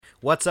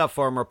What's up,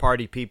 former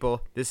party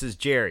people? This is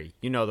Jerry,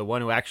 you know, the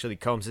one who actually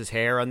combs his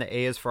hair on the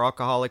A is for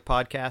Alcoholic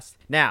podcast.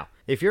 Now,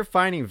 if you're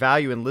finding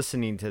value in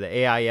listening to the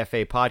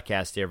AIFA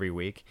podcast every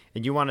week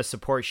and you want to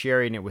support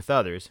sharing it with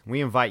others, we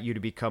invite you to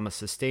become a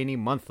sustaining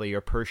monthly or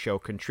per show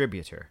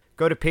contributor.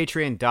 Go to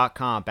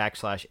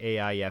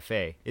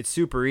patreon.com/AIFA. It's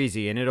super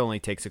easy and it only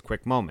takes a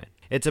quick moment.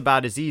 It's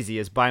about as easy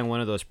as buying one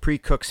of those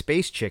pre-cooked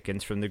space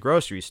chickens from the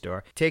grocery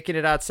store, taking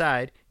it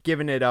outside,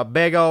 giving it a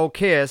big old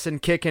kiss,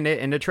 and kicking it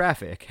into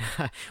traffic.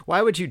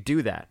 Why would you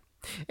do that?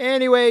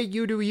 Anyway,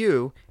 you do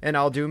you, and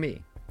I'll do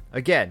me.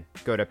 Again,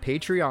 go to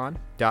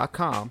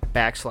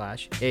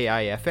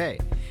patreon.com/AIFA.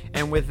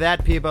 And with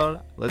that,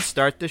 people, let's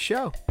start the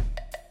show.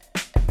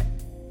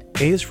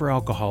 A is for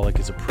Alcoholic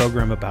is a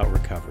program about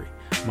recovery.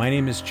 My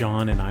name is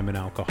John, and I'm an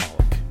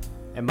alcoholic.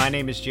 And my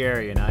name is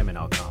Jerry, and I'm an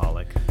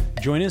alcoholic.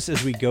 Join us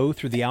as we go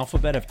through the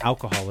alphabet of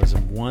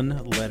alcoholism,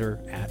 one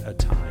letter at a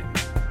time.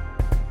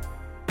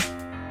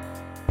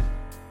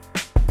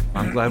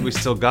 I'm glad we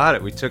still got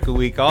it. We took a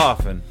week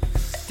off and...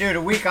 Dude,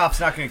 a week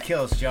off's not going to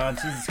kill us, John.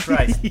 Jesus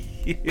Christ.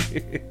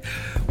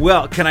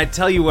 Well, can I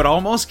tell you what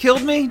almost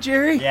killed me,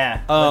 Jerry?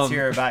 Yeah, let's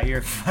hear about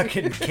your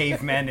fucking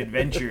caveman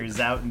adventures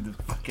out in the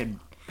fucking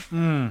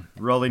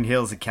rolling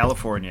hills of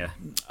California.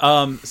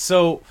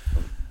 So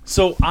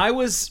I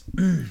was...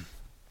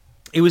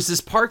 It was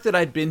this park that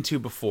I'd been to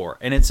before,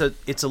 and it's a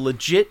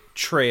legit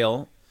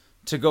trail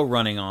to go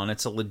running on.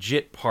 It's a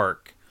legit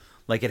park.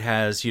 Like, it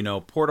has, you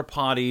know, porta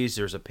potties,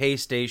 there's a pay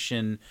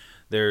station,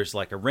 there's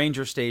like a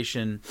ranger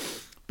station.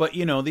 But,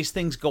 you know, these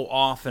things go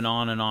off and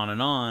on and on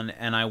and on.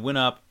 And I went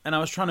up and I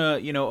was trying to,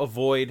 you know,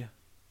 avoid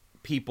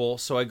people.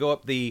 So I go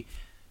up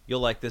you'll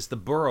like this, the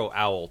Burro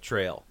Owl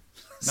Trail.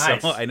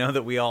 Nice. So I know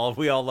that we all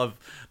love,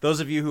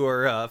 those of you who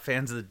are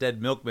fans of the Dead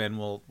Milkmen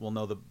will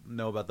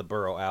know about the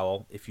Burro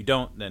Owl. If you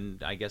don't, then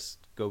I guess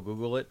go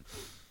Google it.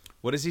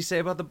 What does he say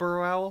about the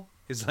Burro Owl?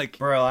 He's like,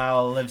 Burro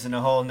Owl lives in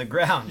a hole in the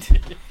ground.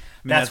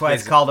 That's why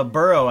it's called a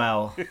Burro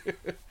Owl.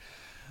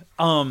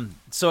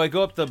 So I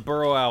go up the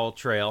Burro Owl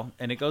Trail,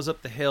 and it goes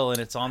up the hill,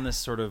 and it's on this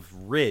sort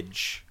of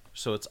ridge.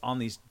 So it's on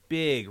these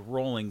big,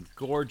 rolling,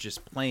 gorgeous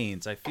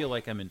plains. I feel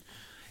like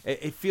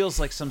it feels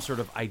like some sort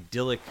of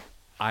idyllic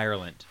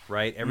Ireland,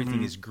 right?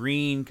 Everything is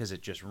green because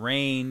it just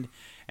rained,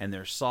 and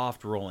there's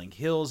soft rolling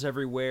hills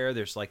everywhere.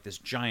 There's like this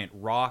giant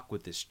rock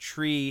with this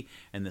tree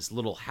and this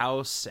little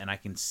house, and I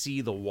can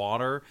see the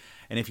water.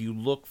 And if you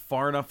look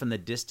far enough in the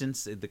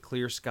distance, the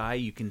clear sky,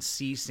 you can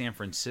see San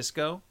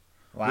Francisco,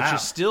 which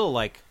is still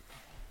like,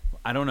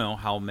 I don't know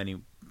how many,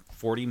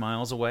 40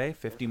 miles away,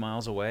 50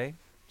 miles away,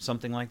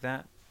 something like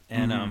that.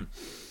 And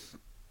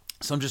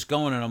so I'm just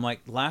going, and I'm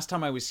like, last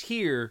time I was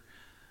here,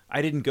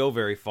 I didn't go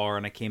very far,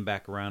 and I came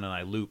back around and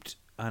I looped,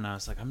 and I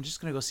was like, I'm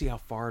just going to go see how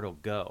far it'll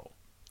go.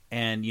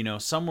 And, you know,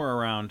 somewhere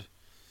around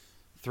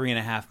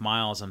 3.5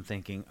 miles, I'm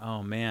thinking,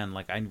 oh man,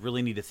 like I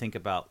really need to think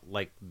about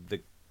like the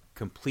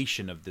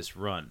completion of this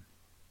run,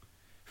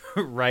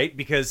 right?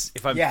 Because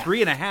if I'm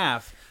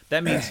 3.5,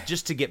 that means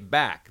just to get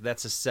back,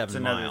 that's a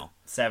 7 mile.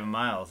 7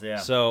 miles, yeah.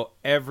 So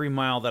every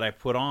mile that I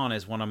put on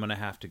is when I'm going to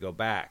have to go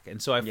back. And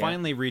so I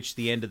finally reached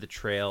the end of the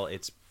trail.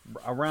 It's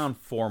around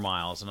 4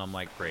 miles, and I'm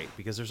like, great,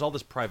 because there's all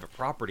this private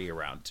property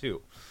around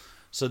too.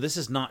 So this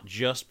is not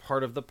just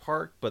part of the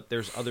park, but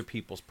there's other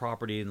people's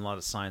property and a lot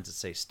of signs that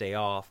say stay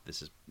off.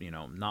 This is, you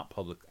know, not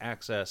public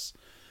access,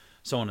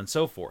 so on and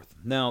so forth.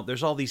 Now,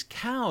 there's all these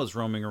cows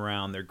roaming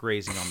around. They're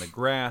grazing on the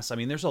grass. I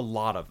mean, there's a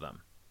lot of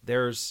them.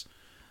 There's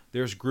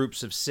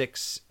groups of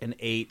 6 and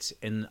 8,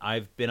 and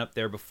I've been up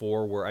there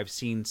before where I've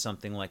seen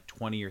something like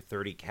 20 or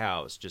 30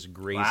 cows just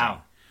grazing.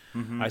 Wow.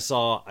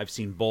 I've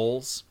seen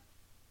bulls.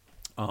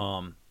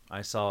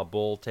 I saw a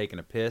bull taking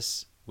a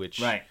piss,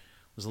 which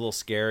was a little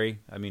scary.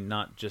 I mean,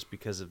 not just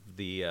because of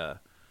the,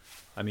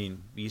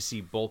 you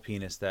see bull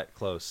penis that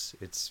close.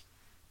 It's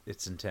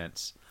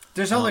intense.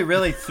 There's only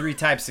really 3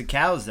 types of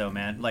cows, though,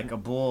 man. Like a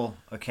bull,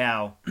 a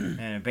cow,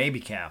 and a baby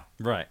cow.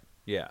 Right.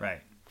 Yeah. Right.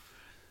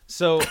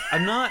 So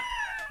I'm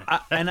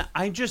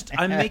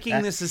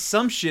making this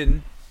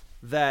assumption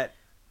that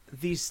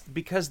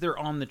because they're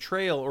on the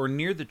trail or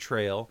near the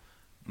trail,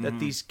 that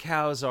these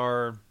cows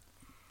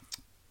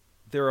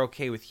they're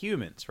okay with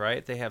humans,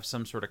 right? They have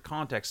some sort of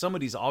contact.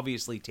 Somebody's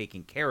obviously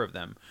taking care of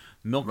them,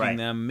 milking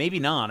them. Maybe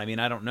not. I mean,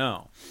 I don't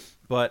know.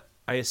 But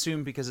I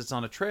assume because it's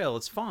on a trail,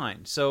 it's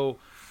fine. So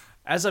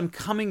as I'm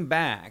coming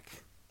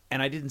back,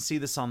 and I didn't see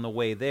this on the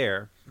way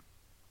there,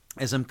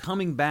 as I'm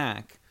coming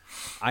back,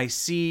 I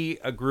see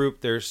a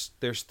group. There's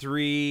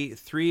three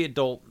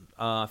adult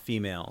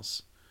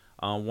females,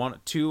 2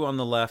 on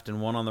the left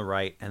and 1 on the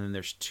right, and then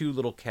there's 2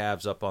 little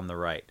calves up on the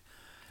right.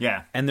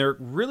 Yeah. And they're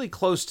really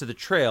close to the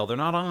trail. They're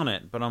not on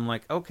it, but I'm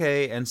like,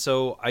 okay. And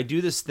so I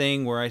do this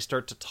thing where I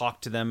start to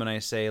talk to them and I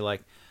say,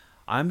 like,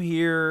 I'm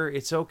here.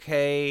 It's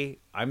okay.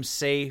 I'm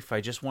safe.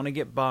 I just want to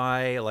get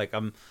by. Like,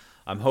 I'm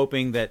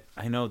hoping that,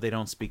 I know they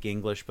don't speak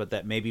English, but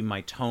that maybe my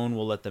tone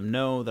will let them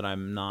know that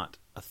I'm not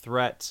a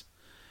threat.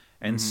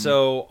 And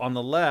so on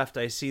the left,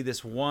 I see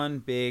this one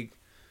big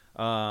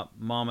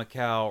mama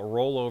cow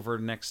roll over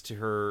next to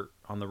her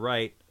on the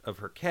right of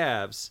her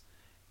calves,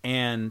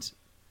 And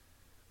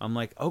I'm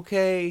like,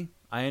 okay,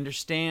 I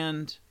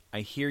understand.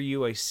 I hear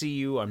you. I see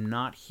you. I'm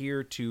not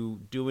here to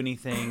do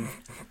anything.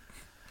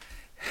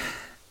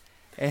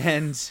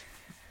 And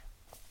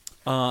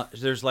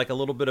there's like a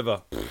little bit of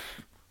a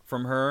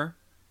from her.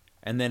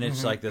 And then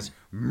it's like this,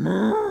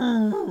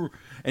 and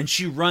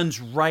she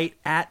runs right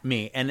at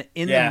me. And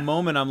in the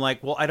moment, I'm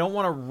like, well, I don't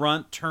want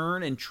to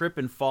turn and trip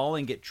and fall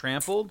and get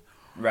trampled.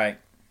 Right.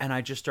 And I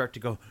just start to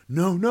go,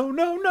 no, no,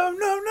 no, no,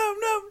 no, no,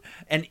 no.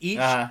 And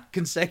each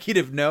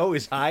consecutive no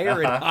is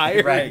higher and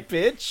higher in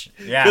pitch.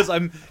 Yeah.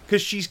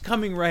 Because she's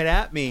coming right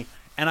at me.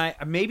 And I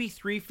maybe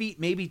 3 feet,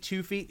 maybe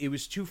 2 feet. It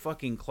was too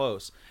fucking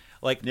close.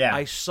 Like,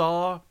 I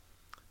saw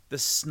the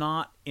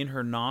snot in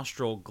her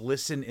nostril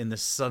glisten in the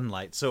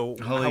sunlight. So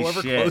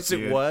however close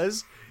dude.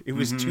 It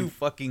was too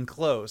fucking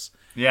close.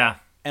 Yeah.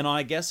 And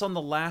I guess on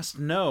the last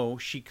no,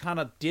 she kind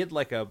of did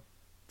like a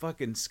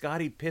fucking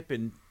Scottie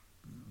Pippen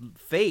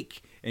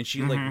fake. And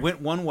she like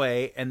went one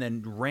way and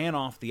then ran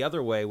off the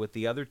other way with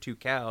the other 2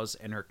 cows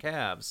and her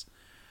calves.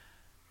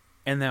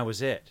 And that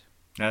was it.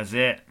 That was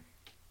it.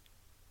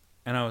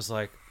 And I was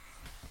like,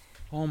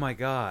 oh my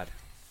God.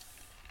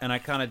 And I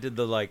kind of did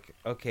the like,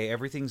 okay,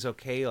 everything's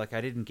okay. Like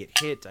I didn't get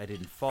hit. I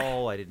didn't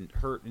fall. I didn't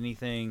hurt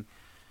anything.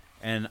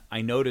 And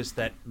I noticed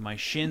that my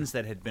shins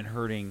that had been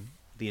hurting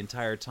the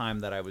entire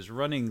time that I was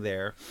running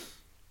there,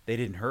 they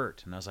didn't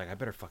hurt. And I was like, I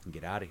better fucking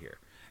get out of here.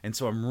 And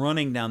so I'm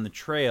running down the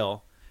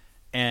trail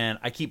and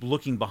I keep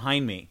looking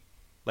behind me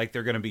like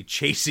they're going to be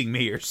chasing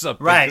me or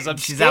something. Right. I'm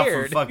She's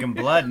scared. out for fucking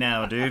blood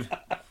now, dude.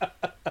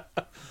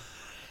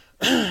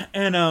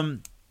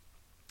 And,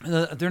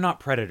 they're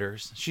not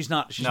predators. She's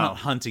not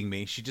hunting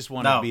me. She just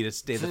wanted me to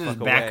stay the fuck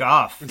away. Back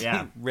off.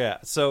 Yeah. Yeah.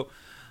 So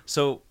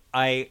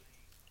I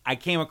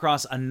came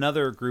across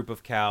another group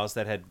of cows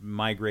that had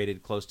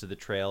migrated close to the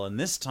trail, and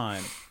this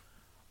time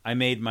I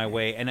made my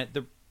way. And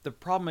the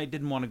problem I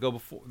didn't want to go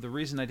before. The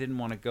reason I didn't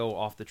want to go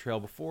off the trail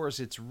before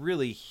is it's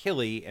really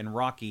hilly and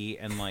rocky,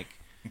 and like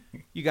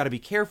you got to be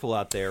careful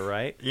out there,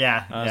 right?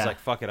 Yeah. I was like,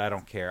 fuck it, I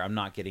don't care. I'm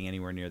not getting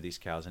anywhere near these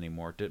cows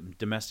anymore.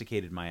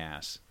 Domesticated my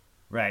ass.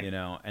 Right. You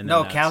know, and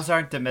no, cows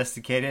aren't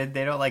domesticated.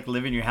 They don't like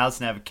live in your house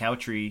and have a cow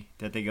tree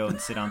that they go and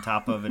sit on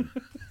top of and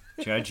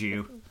judge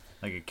you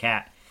like a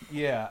cat.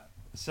 Yeah.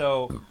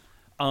 So,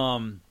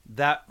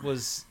 that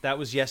was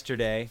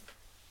yesterday.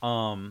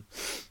 And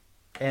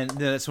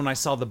that's when I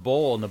saw the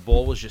bull, and the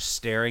bull was just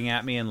staring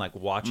at me and like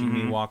watching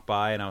me walk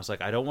by, and I was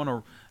like, I don't want to.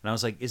 And I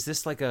was like, is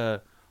this like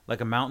a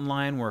mountain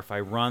lion where if I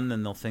run,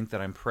 then they'll think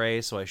that I'm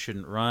prey, so I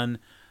shouldn't run?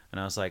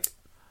 And I was like,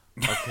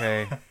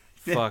 okay.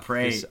 Fuck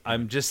this.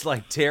 I'm just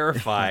like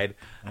terrified,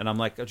 and I'm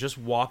like just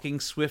walking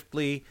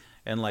swiftly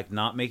and like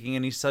not making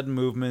any sudden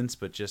movements,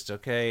 but just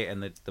okay.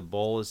 And the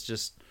bull is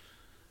just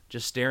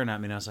staring at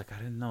me, and I was like, I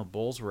didn't know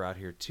bulls were out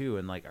here too.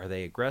 And like, are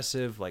they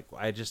aggressive? Like,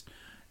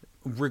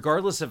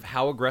 regardless of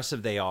how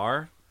aggressive they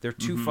are, they're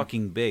too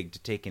fucking big to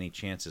take any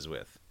chances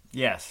with.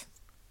 Yes.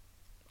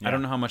 Yeah. I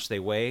don't know how much they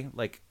weigh,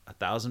 like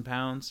 1,000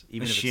 pounds,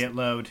 even a if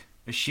shitload,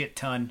 a shit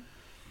ton.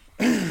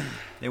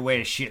 They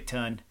weigh a shit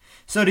ton.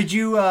 So did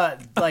you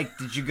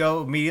did you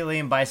go immediately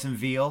and buy some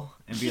veal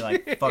and be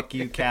like, fuck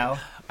you, cow?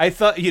 I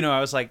thought, I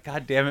was like,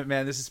 God damn it,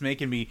 man, this is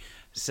making me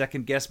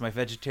second guess my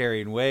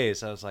vegetarian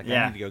ways. I was like,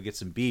 I need to go get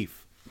some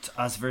beef. It's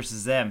us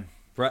versus them.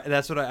 Right,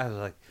 that's what I was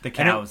like. The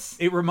cows.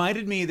 It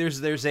reminded me.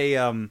 There's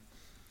an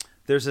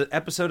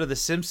episode of The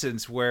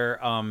Simpsons where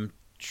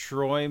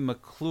Troy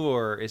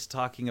McClure is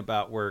talking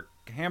about where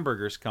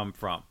hamburgers come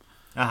from.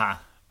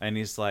 And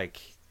he's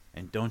like,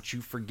 and don't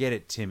you forget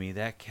it, Timmy.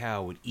 That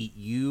cow would eat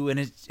you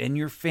and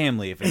your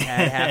family if it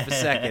had half a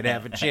second,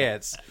 half a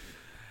chance.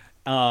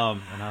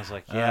 And I was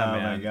like, yeah,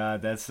 man. Oh my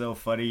God, that's so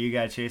funny. You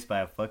got chased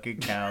by a fucking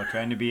cow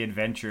trying to be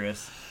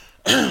adventurous.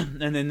 And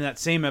then in that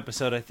same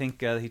episode, I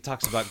think he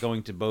talks about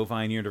going to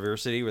Bovine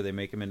University where they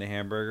make him into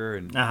hamburger.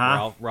 And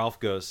Ralph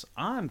goes,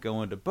 I'm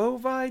going to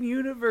Bovine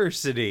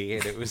University.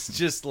 And it was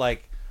just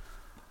like,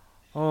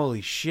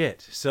 holy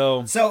shit.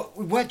 So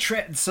what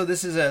so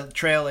this is a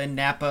trail in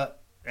Napa,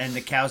 and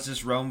the cows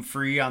just roam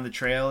free on the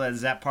trail.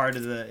 Is that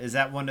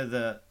one of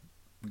the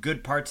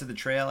good parts of the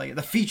trail? Like,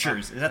 the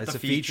features. Is that the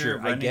feature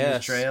of running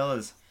this trail?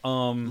 Is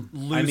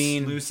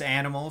loose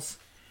animals?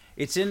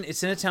 It's in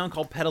a town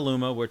called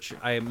Petaluma, which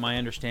my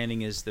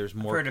understanding is there's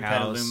more cows.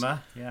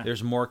 Petaluma, yeah.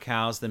 There's more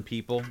cows than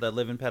people that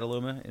live in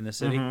Petaluma in the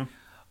city.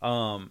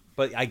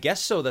 But I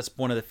guess so. That's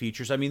one of the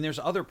features. I mean, there's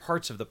other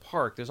parts of the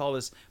park. There's all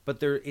this,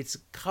 but it's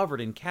covered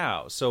in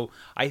cows. So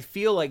I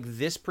feel like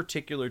this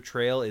particular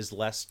trail is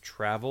less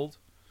traveled.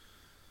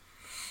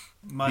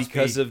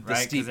 Because of the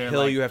steep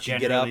hill you have to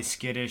get up.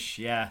 Skittish,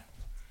 yeah.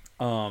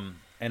 And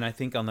I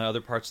think on the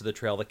other parts of the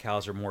trail, the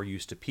cows are more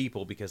used to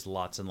people because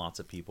lots and lots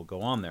of people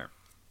go on there.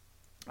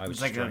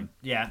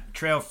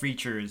 Trail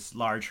features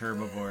large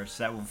herbivores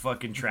that will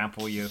fucking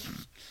trample you.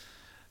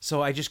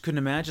 So I just couldn't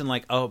imagine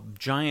like a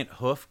giant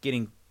hoof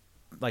getting,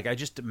 like I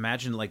just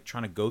imagined like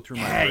trying to go through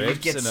my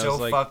ribs. You'd get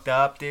so fucked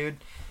up, dude.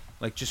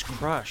 Like just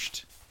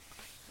crushed.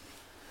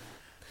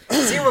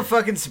 See what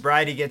fucking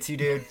sobriety gets you,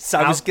 dude. So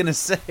I was gonna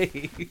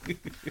say.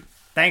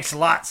 Thanks a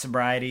lot,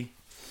 sobriety.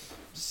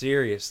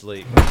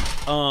 Seriously.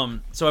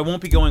 So I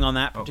won't be going on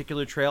that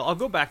particular trail. I'll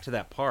go back to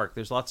that park.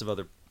 There's lots of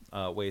other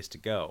ways to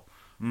go.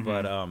 Mm-hmm.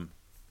 But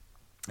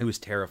it was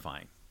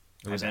terrifying.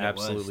 It was bet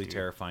absolutely dude.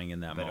 terrifying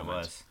in that I bet moment. it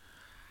was.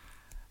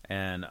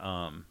 And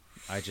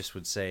I just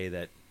would say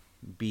that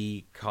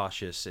be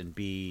cautious and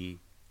be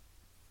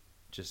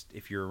just,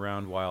 if you're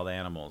around wild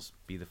animals,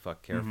 be the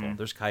fuck careful. Mm-hmm.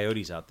 There's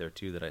coyotes out there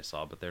too that I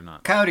saw, but they're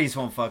not. Coyotes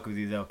won't fuck with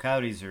you though.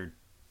 Coyotes are.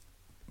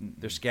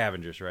 They're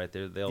scavengers, right?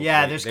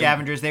 They're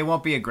scavengers. They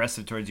won't be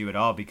aggressive towards you at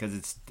all because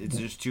it's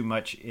just too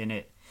much in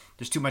it.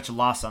 There's too much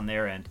loss on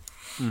their end.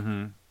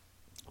 Mm-hmm.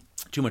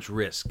 Too much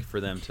risk for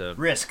them to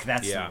Risk.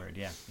 That's Yeah. the word.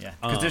 Yeah.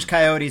 Because there's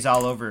coyotes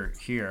all over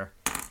here.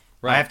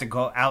 Right. I have to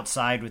go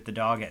outside with the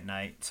dog at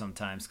night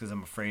sometimes because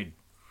I'm afraid.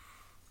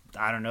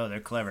 I don't know. They're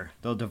clever.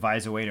 They'll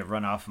devise a way to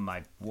run off of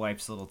my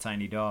wife's little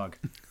tiny dog.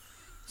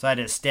 So I had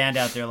to stand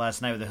out there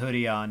last night with a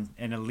hoodie on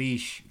and a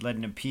leash,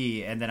 letting him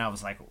pee. And then I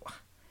was like,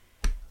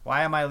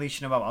 why am I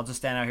leashing him up? I'll just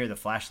stand out here with a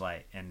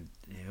flashlight and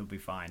he'll be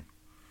fine.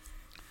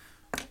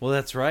 Well,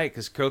 that's right,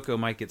 because Coco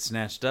might get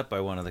snatched up by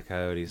one of the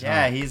coyotes.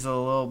 Yeah, huh? he's a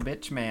little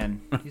bitch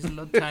man. He's a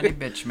little tiny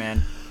bitch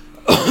man.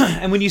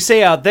 And when you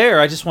say out there,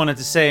 I just wanted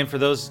to say, and for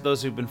those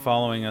who've been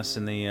following us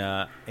in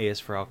the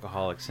AS for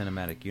Alcoholic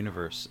cinematic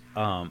universe,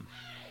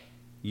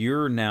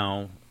 you're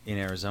now in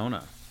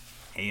Arizona.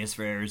 A is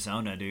for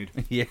Arizona, dude.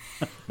 Yeah.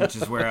 Which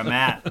is where I'm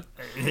at.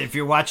 If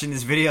you're watching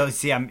this video,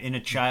 see I'm in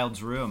a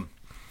child's room.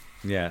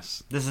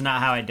 Yes. This is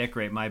not how I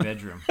decorate my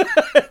bedroom.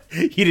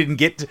 You didn't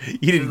get to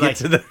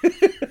the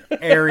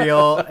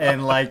Ariel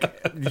and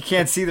you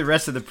can't see the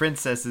rest of the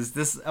princesses.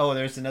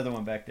 There's another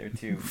one back there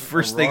too.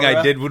 First Aurora. thing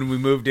I did when we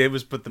moved in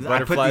was put the I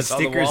put butterflies these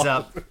stickers on the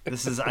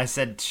wall. up. I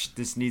said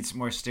this needs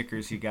more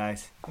stickers, you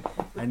guys.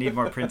 I need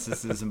more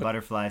princesses and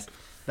butterflies.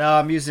 No,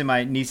 I'm using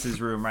my niece's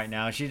room right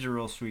now. She's a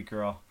real sweet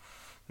girl.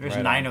 There's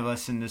Right 9 on. of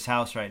us in this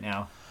house right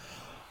now.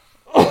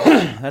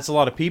 That's a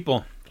lot of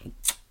people.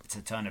 It's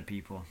a ton of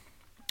people.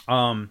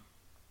 How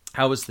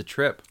was the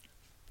trip?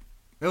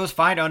 It was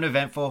fine,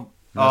 uneventful.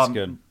 That's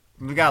good.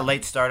 We got a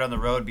late start on the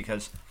road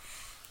because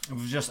it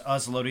was just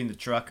us loading the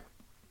truck.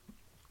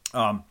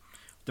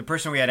 The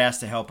person we had asked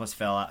to help us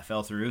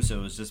fell through, so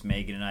it was just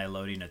Megan and I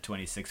loading a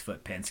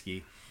 26-foot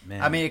Penske.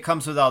 Man. I mean, it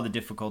comes with all the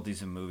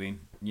difficulties of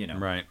moving, you know.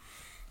 Right.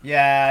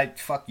 Yeah,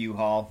 fuck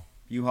U-Haul.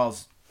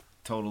 U-Haul's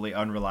totally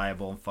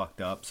unreliable and fucked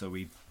up, so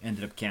we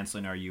ended up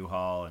canceling our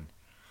U-Haul, and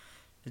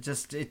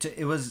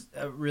it was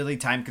really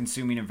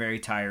time-consuming and very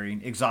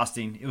tiring,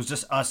 exhausting. It was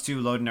just us two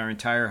loading our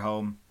entire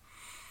home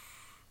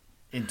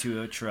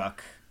into a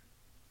truck.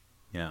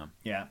 Yeah.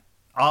 Yeah.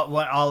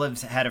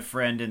 Olives had a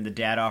friend, and the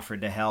dad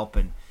offered to help,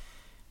 and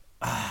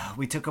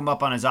we took him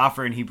up on his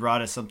offer, and he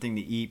brought us something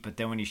to eat, but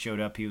then when he showed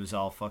up, he was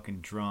all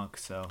fucking drunk,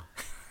 so...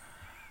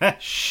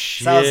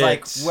 Shit. So I was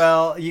like,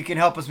 well, you can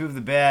help us move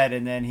the bed.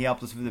 And then he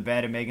helped us move the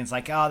bed. And Megan's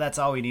like, oh, that's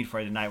all we need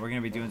for tonight. We're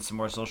going to be doing some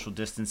more social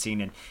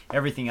distancing and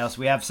everything else.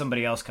 We have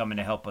somebody else coming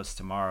to help us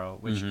tomorrow,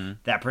 which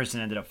that person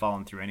ended up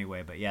falling through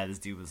anyway. But yeah, this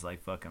dude was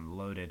like fucking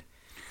loaded.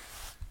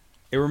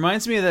 It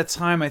reminds me of that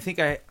time. I think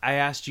I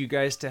asked you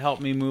guys to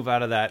help me move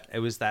out of that. It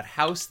was that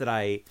house that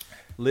I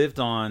lived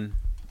on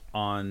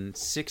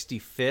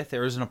 65th.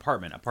 There was an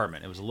apartment.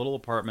 It was a little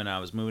apartment. I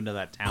was moving to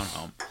that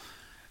townhome.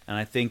 And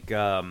I think...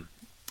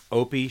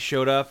 Opie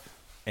showed up,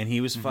 and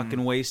he was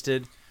fucking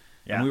wasted.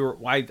 Yeah.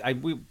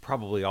 And we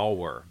probably all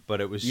were,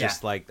 but it was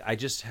just like, I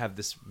just have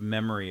this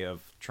memory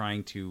of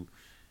trying to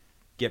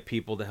get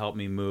people to help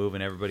me move,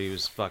 and everybody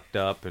was fucked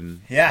up.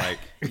 And yeah,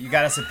 you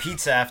got us a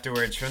pizza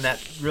afterwards from that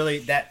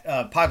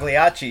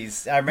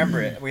Pagliacci's. I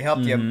remember it. We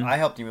helped you. I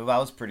helped you move. I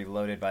was pretty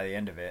loaded by the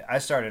end of it. I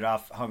started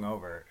off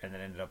hungover and then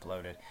ended up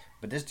loaded.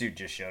 But this dude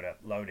just showed up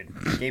loaded.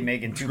 Gave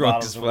Megan 2 Drunk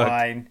bottles as of fuck.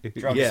 wine,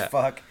 drunk as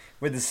fuck,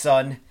 with his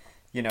son.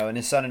 You know, and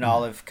his son and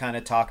Olive kind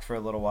of talked for a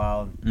little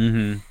while.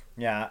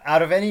 Yeah,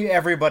 out of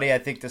everybody, I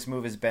think this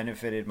move has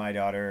benefited my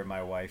daughter and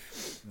my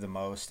wife the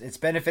most. It's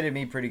benefited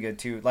me pretty good,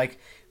 too. Like,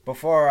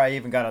 before I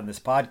even got on this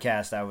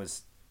podcast, I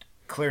was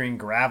clearing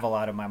gravel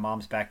out of my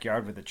mom's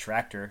backyard with a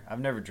tractor.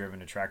 I've never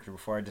driven a tractor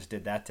before. I just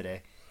did that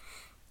today.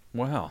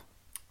 Wow.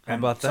 How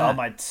And about so that? all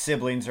my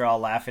siblings are all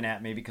laughing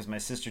at me because my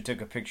sister took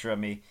a picture of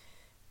me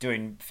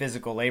doing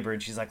physical labor,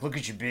 and she's like, look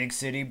at your big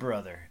city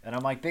brother. And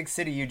I'm like, big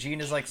city Eugene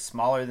is like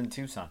smaller than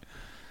Tucson.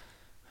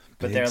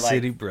 But Big they're like,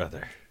 city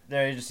brother.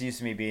 they're just used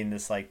to me being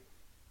this like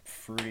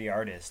fruity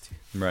artist,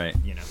 Right.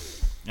 you know.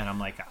 And I'm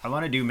like, I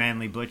want to do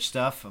manly butch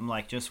stuff. I'm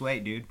like, just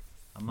wait, dude.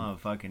 I'm gonna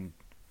fucking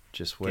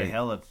Just get wait.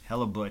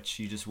 hella butch.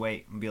 You just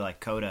wait and be like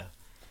Coda,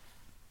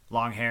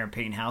 long hair and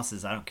painting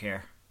houses. I don't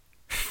care.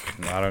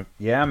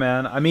 Yeah,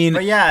 man. I mean,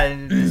 But yeah,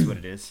 it is what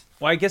it is.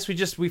 well, I guess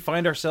we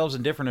find ourselves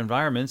in different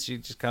environments. You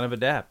just kind of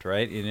adapt,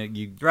 right?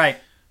 Right.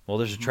 Well,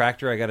 there's a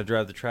tractor. I got to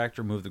drive the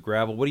tractor, move the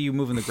gravel. What are you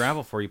moving the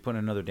gravel for? Are you putting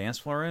another dance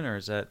floor in, or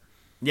is that?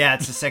 Yeah,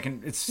 it's a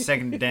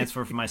second dance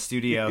floor for my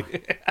studio.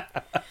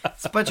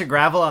 It's a bunch of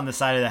gravel on the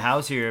side of the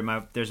house here.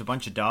 And there's a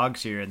bunch of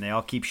dogs here, and they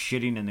all keep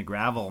shitting in the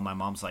gravel. My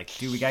mom's like,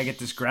 dude, we got to get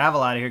this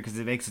gravel out of here because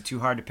it makes it too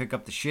hard to pick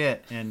up the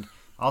shit. And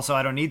also,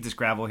 I don't need this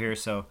gravel here,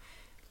 so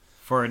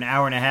For an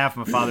hour and a half,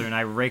 my father and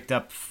I raked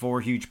up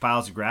 4 huge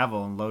piles of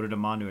gravel and loaded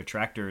them onto a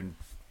tractor and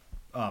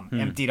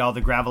emptied all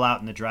the gravel out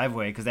in the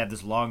driveway because they have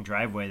this long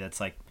driveway that's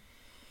like,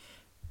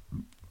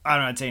 I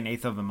don't know, I'd say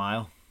 1/8 of a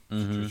mile.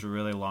 Which was a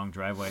really long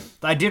driveway.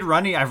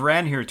 I've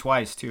ran here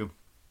twice too.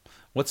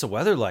 What's the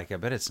weather like? I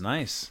bet it's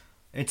nice.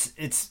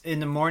 It's in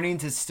the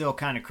mornings. It's still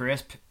kind of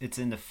crisp. It's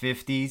in the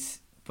 50s,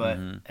 but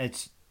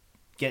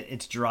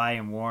it's dry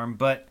and warm.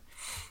 But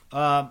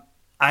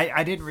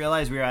I didn't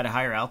realize we were at a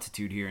higher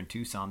altitude here in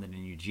Tucson than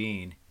in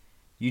Eugene.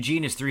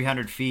 Eugene is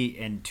 300 feet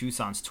and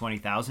Tucson's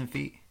 20,000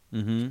 feet,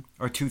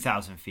 or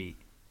 2,000 feet.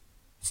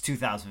 It's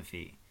 2,000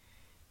 feet.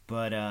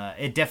 But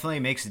it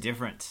definitely makes a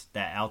difference,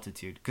 that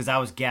altitude. Because I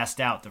was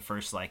gassed out the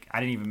first, I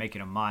didn't even make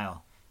it a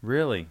mile.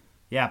 Really?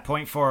 Yeah,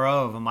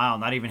 0.40 of a mile,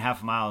 not even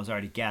half a mile, I was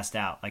already gassed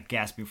out.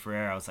 Gasping for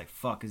air. I was like,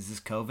 fuck, is this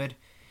COVID?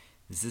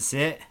 Is this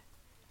it?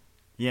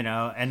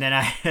 And then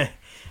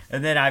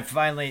I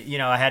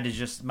finally, I had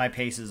to my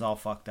pace is all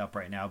fucked up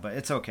right now, but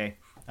it's okay.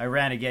 I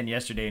ran again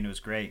yesterday and it was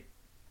great.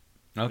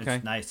 Okay.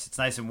 It's nice. It's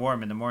nice and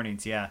warm in the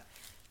mornings, yeah.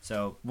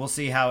 So we'll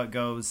see how it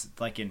goes,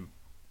 in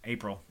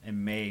April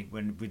and May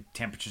when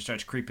temperature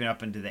starts creeping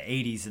up into the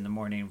 80s in the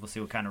morning. We'll see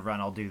what kind of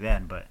run I'll do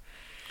then, but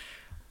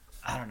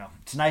I don't know.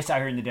 It's nice out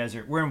here in the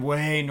desert. We're in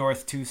way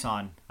north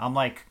Tucson. I'm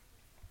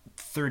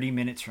 30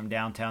 minutes from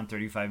downtown,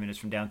 35 minutes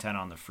from downtown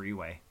on the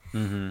freeway.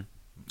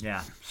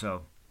 Yeah,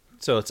 so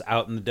it's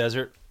out in the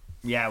desert?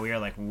 Yeah, we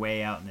are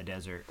way out in the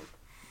desert.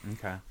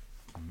 Okay.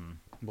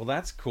 Well,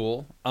 that's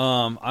cool.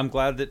 I'm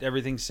glad that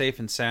everything's safe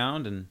and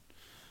sound and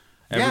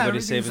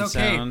everybody's safe and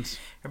sound.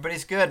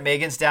 Everybody's good.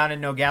 Megan's down in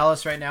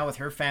Nogales right now with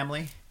her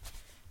family.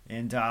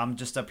 And I'm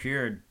just up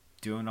here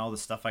doing all the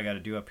stuff I got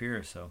to do up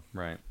here. So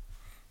Right.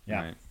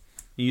 Yeah. Right.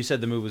 You said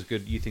the move was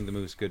good. You think the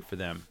move was good for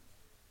them?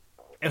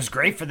 It was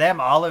great for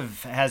them.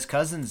 Olive has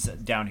cousins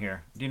down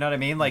here. Do you know what I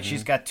mean?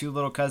 She's got 2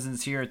 little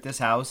cousins here at this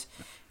house.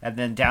 And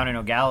then down in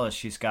Nogales,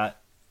 she's got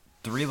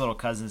 3 little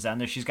cousins down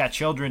there. She's got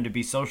children to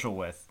be social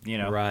with,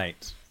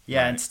 Right.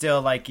 Yeah, right. and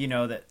still,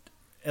 that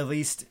at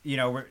least,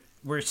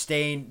 we're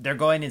staying, they're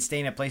going and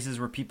staying at places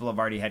where people have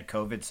already had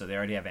COVID, so they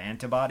already have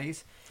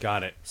antibodies.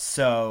 Got it.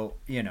 So,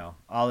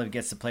 Olive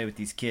gets to play with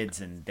these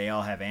kids, and they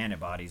all have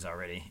antibodies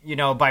already,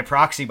 by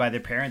proxy, by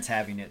their parents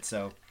having it.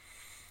 So,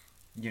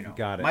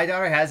 Got it. My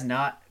daughter has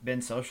not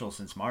been social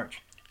since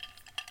March.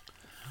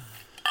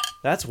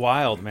 That's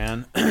wild,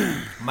 man.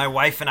 My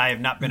wife and I have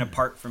not been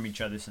apart from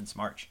each other since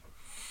March.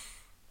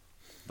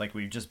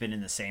 We've just been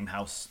in the same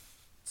house.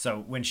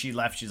 So when she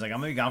left, she's like, I'm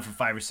going to be gone for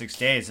 5 or 6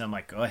 days. And I'm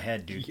like, go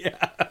ahead, dude.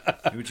 Yeah.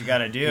 Do what you got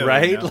to do.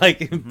 Right?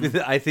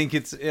 I think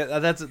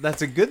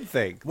that's a good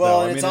thing.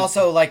 Well, it's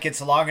also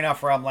it's long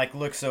enough where I'm like,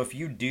 look, so if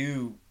you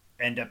do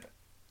end up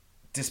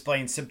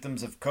displaying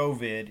symptoms of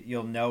COVID,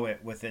 you'll know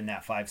it within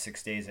that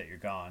 5-6 days that you're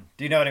gone.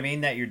 Do you know what I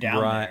mean? That you're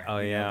down there. Oh,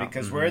 yeah.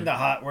 Because we're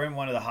in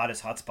one of the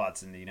hottest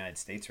hotspots in the United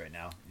States right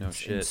now.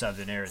 In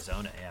southern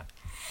Arizona, yeah.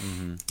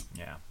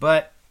 Yeah.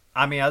 But,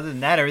 other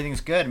than that,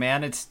 everything's good,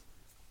 man. It's,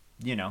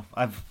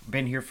 I've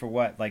been here for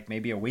what,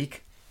 maybe a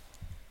week?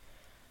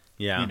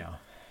 Yeah.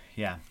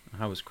 Yeah.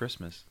 How was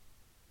Christmas?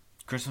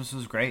 Christmas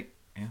was great.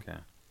 Yeah. Okay.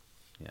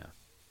 Yeah.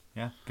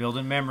 Yeah.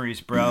 Building memories,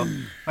 bro.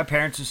 My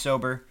parents are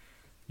sober.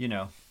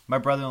 My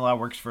brother-in-law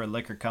works for a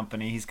liquor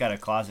company. He's got a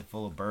closet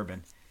full of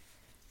bourbon.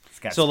 He's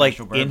got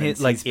in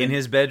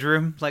his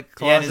bedroom, closet?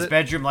 Yeah, in his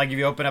bedroom, if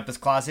you open up his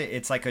closet,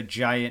 it's like a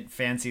giant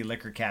fancy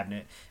liquor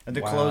cabinet. And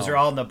the clothes are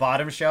all on the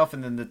bottom shelf,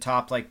 and then the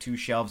top 2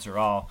 shelves are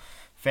all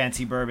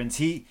fancy bourbons.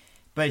 He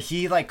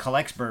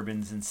collects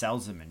bourbons and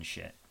sells them and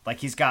shit.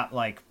 He's got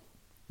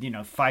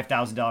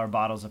 $5,000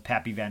 bottles of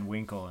Pappy Van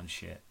Winkle and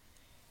shit.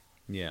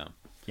 Yeah.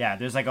 Yeah,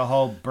 there's a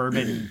whole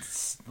bourbon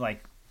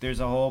there's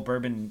a whole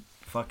bourbon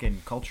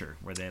fucking culture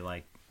where they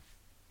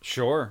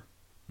Sure.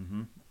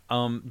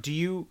 Do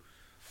you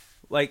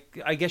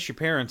I guess your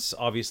parents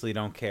obviously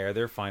don't care.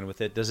 They're fine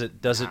with it. Does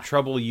it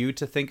trouble you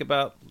to think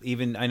about,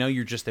 even, I know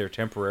you're just there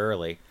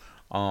temporarily,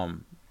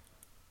 to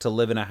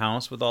live in a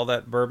house with all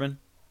that bourbon?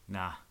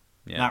 Nah.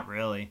 Yeah. Not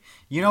really.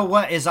 You know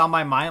what is on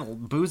my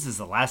mind? Booze is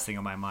the last thing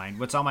on my mind.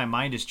 What's on my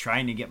mind is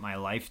trying to get my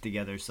life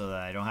together so that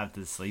I don't have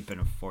to sleep in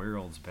a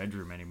 4-year-old's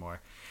bedroom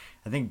anymore.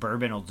 I think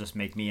bourbon will just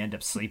make me end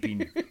up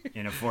sleeping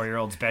in a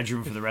 4-year-old's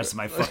bedroom for the rest of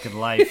my fucking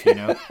life,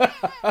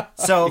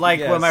 So,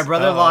 when my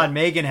brother-in-law and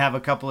Megan have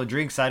a couple of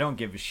drinks, I don't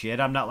give a shit.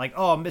 I'm not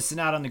I'm missing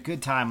out on the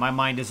good time. My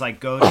mind is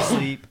go to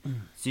sleep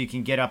so you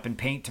can get up and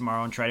paint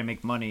tomorrow and try to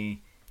make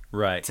money.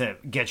 Right. To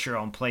get your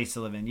own place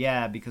to live in.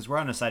 Yeah, because we're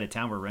on a side of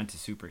town where rent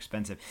is super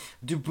expensive.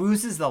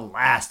 Booze is the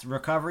last.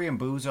 Recovery and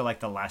booze are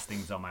the last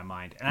things on my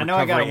mind. And I know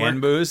I got to work.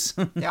 And booze?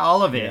 Yeah,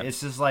 all of it. Yeah. It's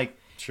just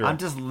sure. I'm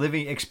just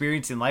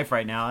experiencing life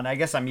right now. And I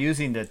guess I'm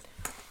using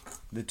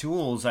the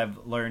tools I've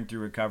learned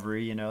through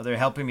recovery. They're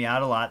helping me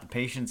out a lot, the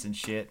patience and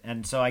shit.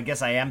 And so I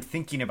guess I am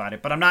thinking about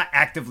it. But I'm not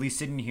actively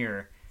sitting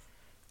here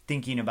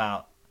thinking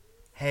about,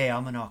 hey,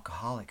 I'm an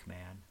alcoholic,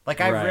 man.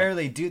 I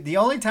rarely do. The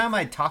only time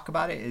I talk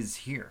about it is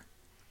here.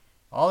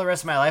 All the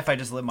rest of my life, I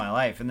just live my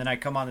life. And then I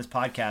come on this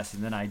podcast,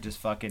 and then I just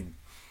fucking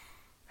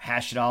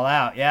hash it all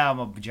out. Yeah, I'm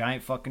a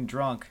giant fucking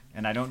drunk,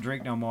 and I don't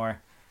drink no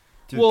more.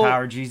 Through Well- the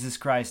power of Jesus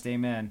Christ,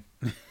 amen.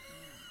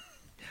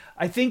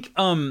 I think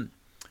what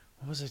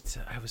was it?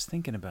 I was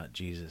thinking about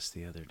Jesus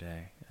the other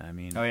day. I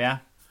mean, Oh yeah,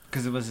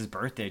 because it was his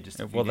birthday just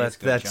a few well, days that's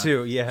ago, that John.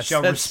 too. Yes,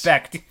 Show that's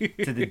respect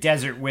to the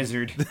desert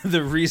wizard.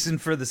 the reason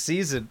for the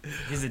season.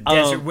 He's a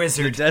desert The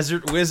wizard.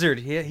 desert wizard.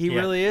 He Yeah.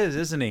 really is,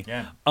 isn't he?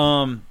 Yeah.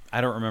 I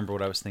don't remember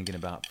what I was thinking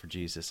about for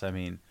Jesus. I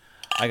mean,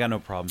 I got no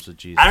problems with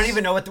Jesus. I don't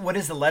even know what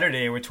is the letter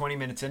today. We're 20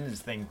 minutes into this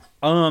thing.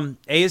 A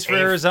is for A-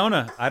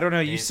 Arizona. I don't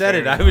know. You is said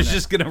for it. I was Arizona.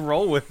 just gonna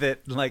roll with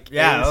it. Like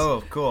Yeah. A is,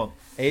 Oh, cool.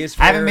 A is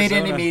for Haven't made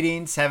any Arizona.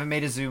 meetings. Haven't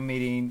made a Zoom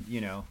meeting.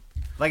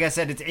 Like I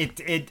said,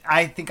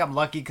 I think I'm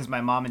lucky because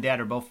my mom and dad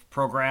are both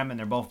program and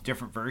they're both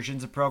different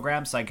versions of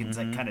programs, so I can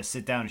like kind of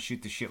sit down and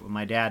shoot the shit with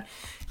my dad,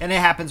 and it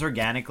happens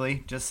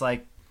organically, just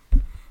like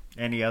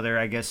any other,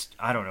 I guess,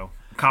 I don't know,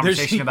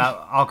 conversation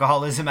about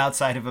alcoholism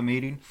outside of a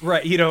meeting.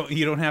 Right. You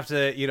don't have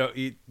to.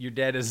 Your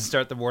dad doesn't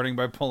start the morning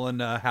by pulling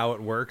How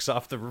It Works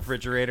off the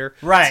refrigerator.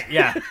 Right?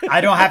 Yeah, I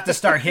don't have to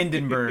start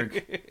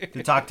Hindenburg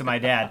to talk to my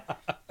dad.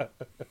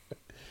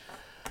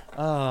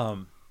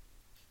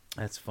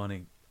 That's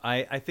funny.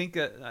 I think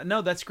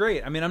no, that's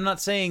great. I mean, I'm not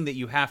saying that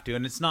you have to,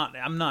 and it's not.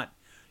 I'm not.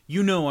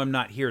 I'm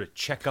not here to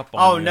check up on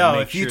you. Oh and no!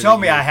 make If you sure told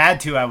that me you're- I had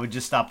to, I would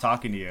just stop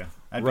talking to you.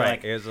 I'd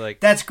right, be it was like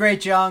 "That's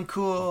great, John.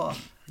 Cool.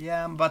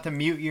 Yeah, I'm about to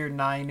mute your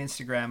 9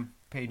 Instagram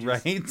pages."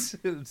 right. So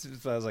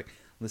I was like,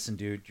 listen,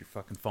 dude, you're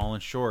fucking falling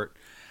short.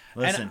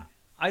 Listen,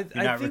 And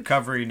you're not think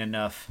recovering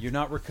enough. you're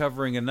not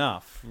recovering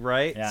enough,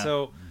 right? Yeah.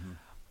 So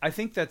I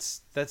think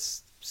that's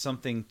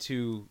something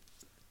to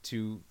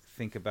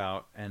think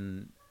about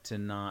and to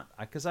not,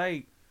 because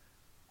I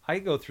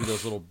go through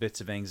those little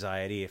bits of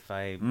anxiety if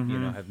I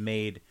have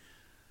made.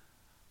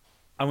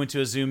 I went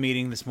to a Zoom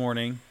meeting this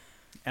morning,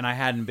 and I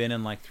hadn't been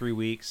in like 3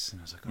 weeks, and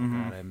I was like, oh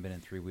god, I haven't been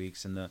in 3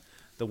 weeks, and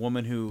the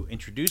woman who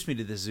introduced me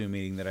to this Zoom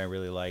meeting that I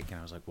really like, and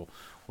I was like, well,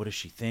 what does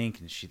she think?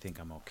 And does she think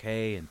I'm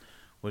okay? And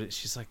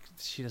she's like,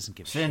 she doesn't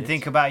give a She shit. didn't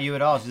think about you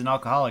at all. She's an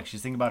alcoholic.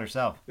 She's thinking about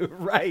herself.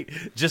 Right,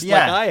 just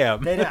like I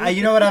am.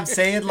 You know what I'm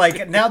saying?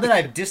 Like, now that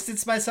I've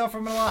distanced myself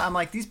from it a lot, I'm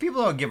like, these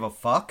people don't give a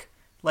fuck.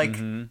 Like,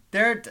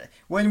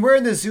 when we're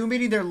in the Zoom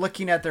meeting, they're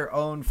looking at their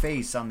own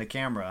face on the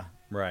camera.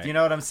 Right. You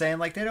know what I'm saying?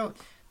 Like,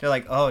 they're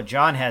like, oh,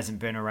 John hasn't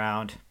been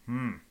around.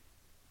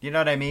 You know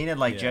what I mean? And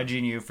like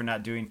judging you for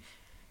not doing.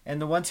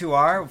 And the ones who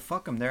are,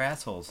 fuck them, they're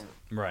assholes.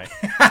 Right.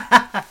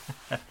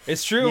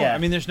 It's true. Yeah. I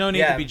mean, there's no need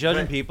Yeah, to be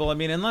judging but- people. I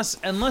mean, unless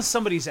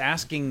somebody's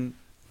asking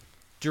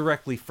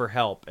directly for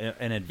help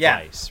and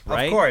advice,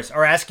 right? Of course.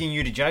 Or asking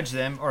you to judge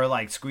them, or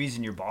like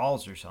squeezing your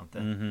balls or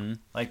something.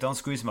 Like, don't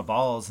squeeze my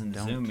balls in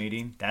the Zoom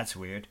meeting. That's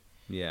weird.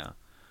 Yeah.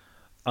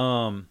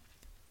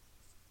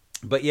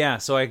 But yeah,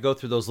 so I go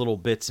through those little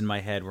bits in my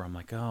head where I'm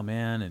like, oh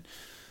man, and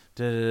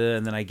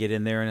and then I get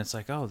in there and it's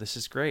like, oh, this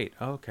is great.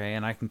 Okay,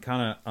 and I can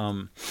kind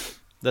of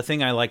the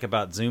thing I like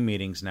about Zoom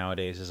meetings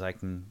nowadays is I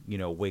can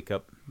wake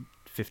up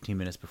 15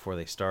 minutes before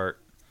they start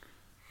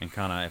and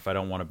kind of, if I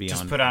don't want to be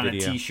Just on put on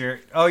video. a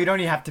t-shirt. Oh, you don't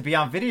even have to be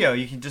on video.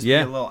 You can just be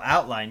a little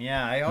outline.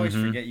 Yeah, I always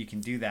forget you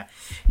can do that.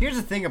 Here's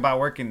the thing about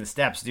working the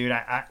steps, dude.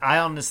 I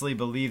honestly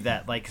believe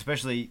that, like,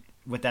 especially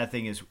with that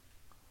thing, is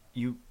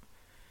you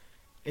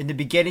in the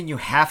beginning you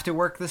have to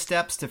work the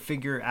steps to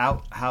figure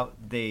out how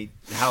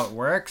it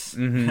works.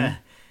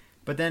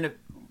 But then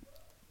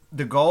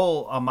the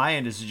goal on my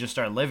end is to just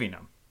start living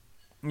them.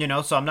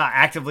 So I'm not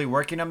actively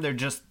working them. They're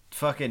just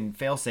fucking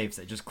fail safes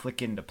that just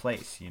click into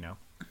place.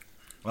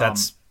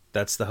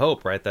 That's the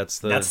hope, right? That's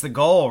the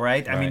goal,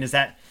 right? I Right. mean, is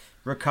that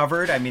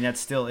recovered? I mean,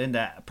 that's still in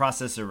that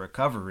process of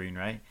recovering,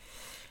 right?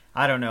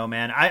 I don't know,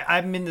 man.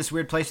 I'm in this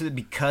weird place with it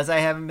because I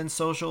haven't been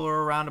social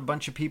or around a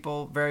bunch of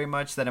people very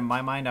much, that in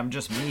my mind I'm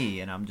just me,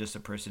 and I'm just a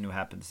person who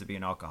happens to be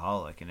an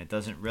alcoholic, and it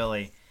doesn't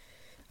really,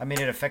 I mean,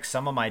 it affects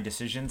some of my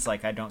decisions,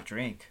 like I don't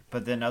drink,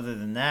 but then other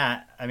than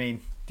that, I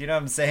mean, do you know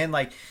what I'm saying?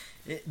 Like,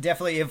 it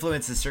definitely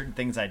influences certain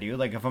things I do.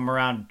 Like, if I'm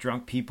around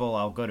drunk people,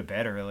 I'll go to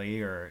bed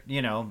early, or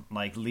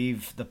like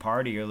leave the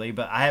party early,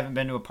 but I haven't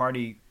been to a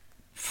party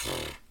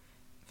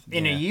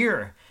in a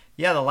year.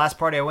 Yeah, the last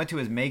party I went to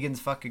was Megan's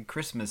fucking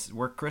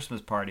work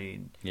Christmas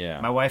party. Yeah.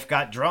 My wife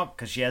got drunk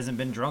because she hasn't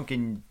been drunk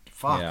in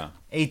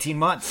 18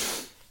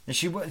 months. And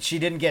she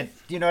didn't get,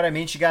 you know what I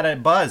mean? She got a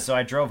buzz, so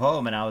I drove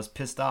home and I was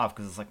pissed off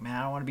because it's like, man,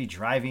 I don't want to be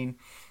driving.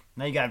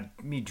 Now you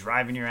got me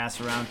driving your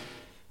ass around.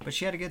 But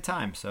she had a good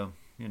time, so,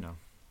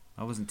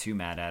 I wasn't too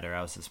mad at her.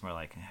 I was just more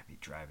like, I'd be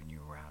driving you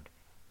around.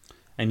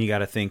 And you got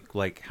to think,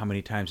 like, how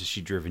many times has she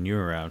driven you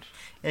around?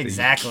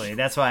 Exactly.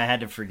 That's why I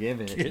had to forgive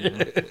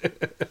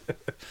it.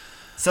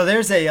 So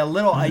there's a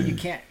little you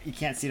can't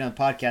see it on the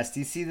podcast. Do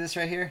you see this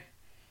right here?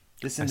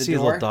 This in I the see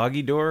door. a little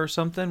doggy door or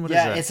something. What is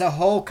Yeah, that? it's a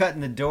hole cut in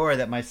the door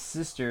that my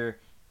sister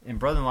and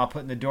brother-in-law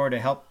put in the door to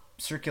help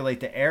circulate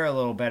the air a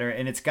little better,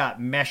 and it's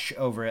got mesh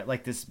over it,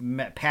 like this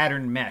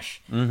patterned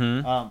mesh.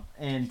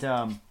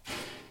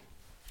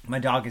 My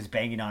dog is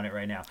banging on it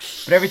right now.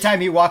 But every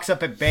time he walks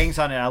up and bangs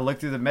on it, I look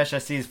through the mesh, I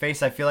see his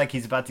face, I feel like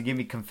he's about to give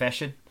me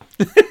confession.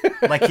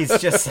 Like he's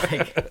just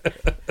like,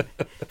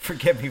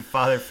 forgive me,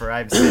 Father, for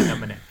I've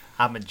sinned.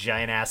 I'm a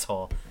giant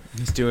asshole.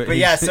 He's doing. But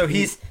yeah, so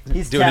he's doing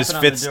his tapping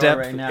on fifth the door step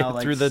right now,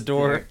 like, through the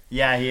door.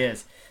 Yeah, he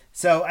is.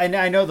 So I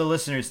know the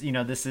listeners,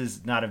 this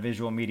is not a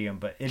visual medium,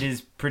 but it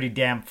is pretty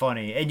damn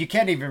funny. And you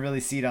can't even really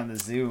see it on the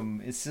Zoom.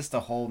 It's just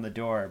a hole in the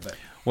door. But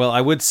Well,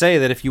 I would say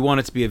that if you want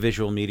it to be a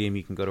visual medium,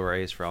 you can go to our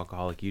A's for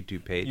Alcoholic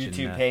YouTube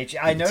page.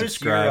 I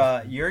noticed your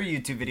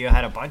YouTube video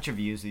had a bunch of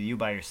views with you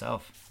by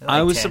yourself. Like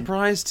I was 10.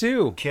 surprised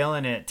too.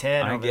 Killing it.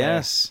 10 I over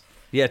guess.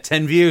 Yeah,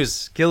 10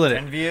 views. Killing there.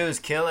 it. 10 views.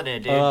 Killing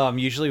it, dude.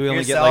 Usually we only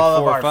Here's get to like all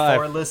 4 of or our 5.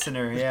 4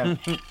 listener,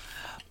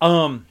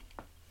 yeah.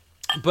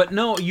 But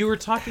no, you were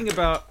talking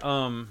about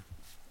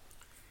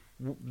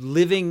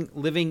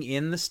living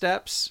in the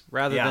steps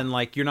rather than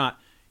like you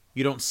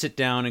don't sit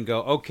down and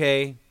go,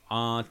 okay,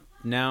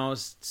 now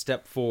is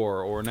step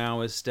 4 or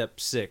now is step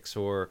 6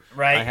 or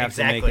right, I have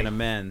exactly. to make an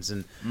amends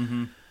and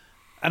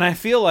I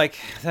feel like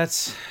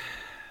that's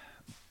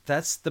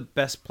the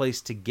best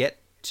place to get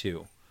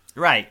to.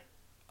 Right.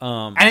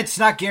 And it's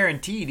not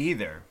guaranteed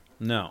either.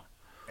 No.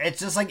 It's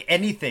just like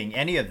anything,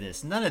 any of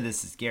this. None of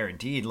this is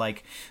guaranteed.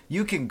 Like,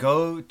 you can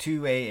go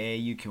to AA,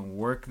 you can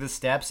work the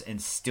steps,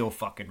 and still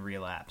fucking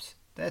relapse.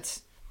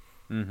 That's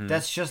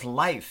just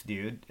life,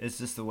 dude. It's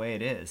just the way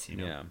it is,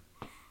 Yeah.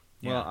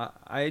 Well,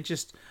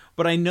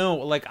 but I know,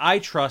 like, I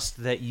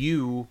trust that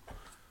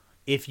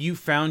if you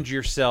found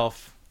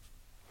yourself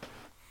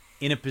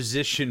in a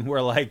position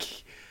where,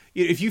 like,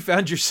 if you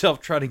found yourself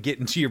trying to get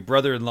into your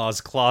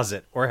brother-in-law's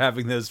closet or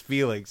having those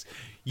feelings,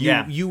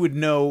 you would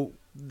know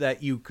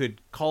that you could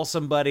call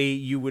somebody.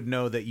 You would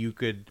know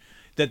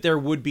that there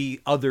would be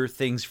other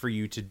things for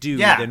you to do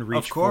than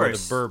reach for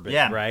the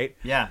bourbon, right?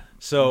 Yeah.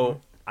 So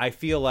I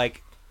feel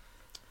like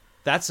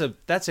that's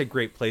a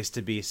great place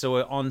to be.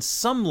 So on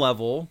some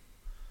level,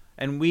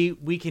 and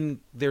we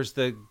can, there's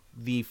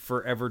the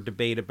forever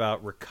debate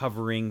about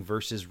recovering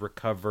versus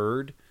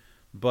recovered,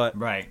 but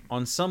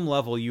on some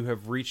level you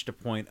have reached a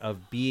point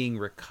of being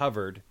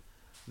recovered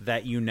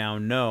that you now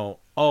know,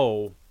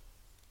 oh,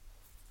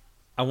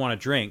 I want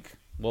to drink.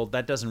 Well,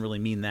 that doesn't really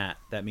mean that.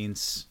 That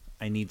means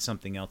I need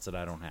something else that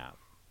I don't have.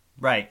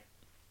 Right.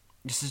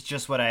 This is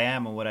just what I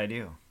am and what I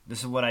do. This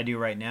is what I do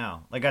right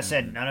now. Like I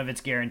said, none of it's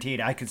guaranteed.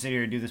 I could sit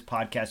here and do this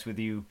podcast with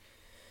you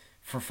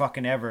for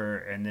fucking ever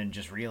and then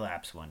just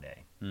relapse one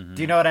day.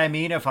 Do you know what I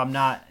mean? If I'm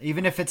not,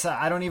 even if it's,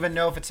 I don't even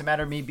know if it's a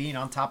matter of me being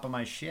on top of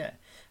my shit.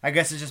 I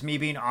guess it's just me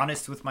being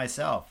honest with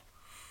myself.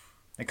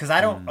 Because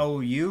I don't owe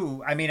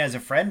you, I mean, as a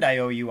friend, I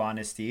owe you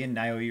honesty and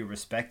I owe you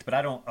respect, but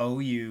I don't owe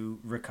you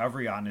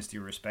recovery, honesty,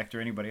 or respect,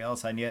 or anybody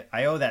else.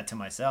 I owe that to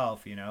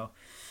myself,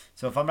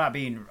 So if I'm not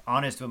being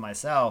honest with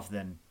myself,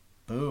 then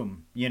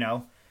boom, Do you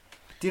know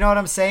what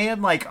I'm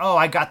saying? Like, oh,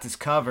 I got this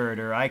covered,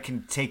 or I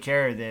can take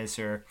care of this,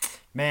 or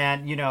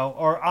man,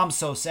 or I'm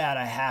so sad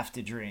I have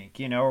to drink,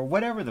 or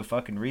whatever the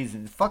fucking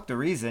reason. Fuck the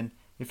reason.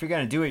 If you're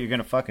going to do it, you're going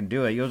to fucking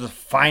do it. You'll just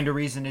find a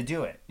reason to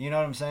do it. You know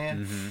what I'm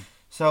saying?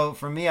 So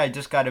for me, I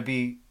just got to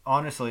be,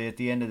 honestly, at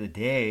the end of the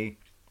day,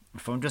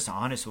 if I'm just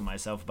honest with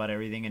myself about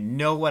everything and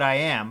know what I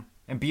am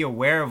and be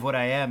aware of what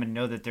I am and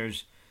know that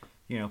there's,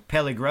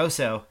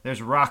 Peligroso,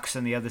 there's rocks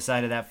on the other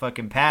side of that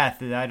fucking path,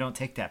 that I don't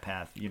take that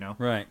path,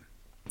 Right.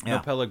 Yeah. No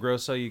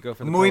Peligroso, you go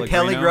for the Muy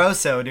Pellegrino.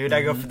 Peligroso, dude.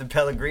 I go for the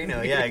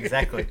Pellegrino. Yeah,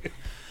 exactly.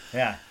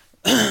 Yeah.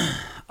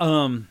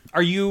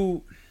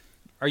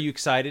 Are you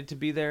excited to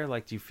be there?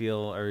 Like, do you feel,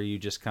 or are you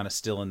just kind of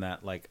still in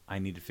that, like, I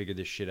need to figure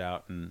this shit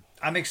out? And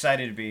I'm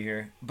excited to be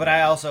here, but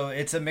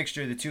it's a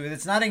mixture of the two.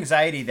 It's not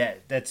anxiety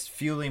that's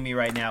fueling me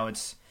right now.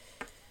 It's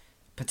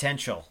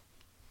potential.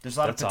 There's a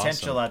lot of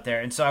potential out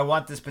there, and so I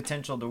want this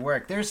potential to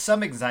work. There's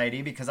some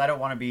anxiety because I don't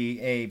want to be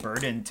a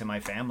burden to my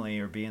family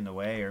or be in the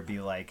way or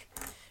be like,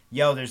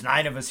 yo, there's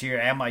 9 of us here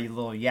and my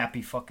little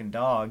yappy fucking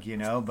dog,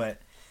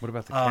 But what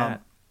about the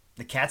cat?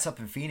 The cat's up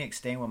in Phoenix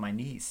staying with my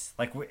niece.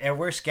 Like,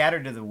 we're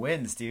scattered to the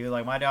winds, dude.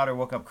 Like, my daughter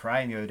woke up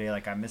crying the other day,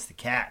 like, I miss the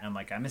cat. And I'm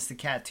like, I miss the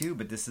cat too,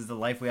 but this is the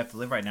life we have to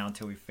live right now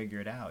until we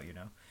figure it out,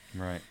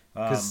 Right.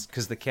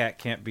 Because the cat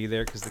can't be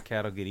there because the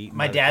cat will get eaten.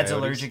 My by dad's the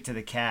coyotes. allergic to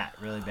the cat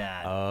really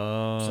bad.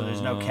 Oh. So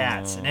there's no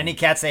cats. And any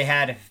cats they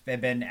had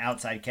have been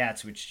outside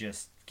cats, which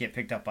just get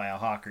picked up by a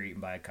hawk or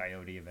eaten by a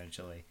coyote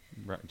eventually.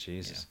 Right.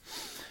 Jesus.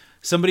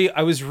 Yeah.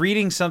 I was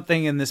reading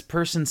something, and this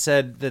person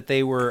said that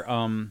they were,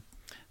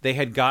 they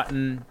had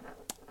gotten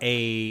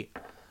they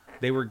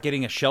were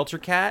getting a shelter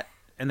cat,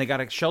 and they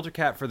got a shelter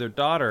cat for their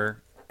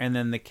daughter, and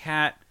then the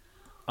cat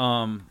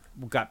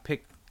got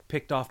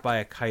picked off by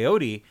a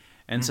coyote,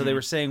 and so they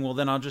were saying, well,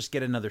 then I'll just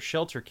get another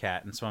shelter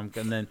cat, and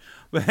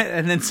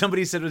then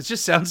somebody said, it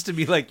just sounds to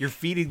me like you're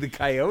feeding the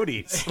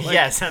coyotes. Like,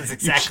 yeah, it sounds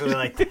exactly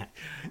like that.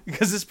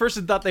 Because this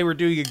person thought they were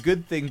doing a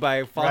good thing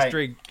by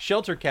fostering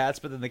shelter cats,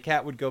 but then the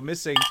cat would go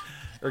missing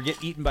or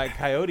get eaten by a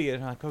coyote,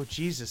 and I'm like, oh,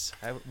 Jesus,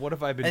 what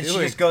have I been doing? And she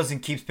just goes and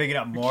keeps picking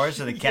up more,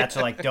 so the cats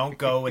are like, don't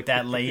go with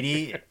that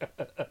lady.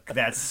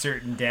 That's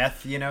certain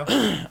death,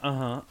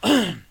 Uh-huh.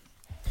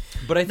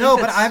 But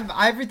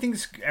I think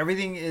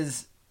everything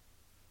is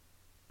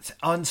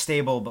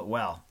unstable but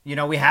well.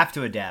 We have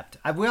to adapt.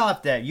 We all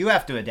have to. You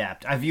have to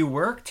adapt. Have you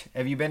worked?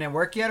 Have you been at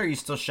work yet, or are you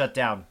still shut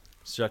down?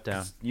 Shut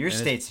down. Your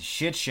state's a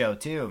shit show,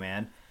 too,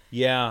 man.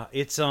 Yeah,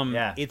 it's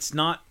Yeah. it's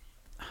not.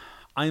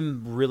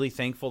 I'm really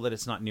thankful that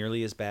it's not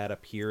nearly as bad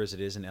up here as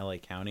it is in LA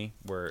County,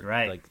 where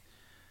Right. like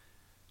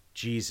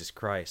Jesus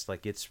Christ,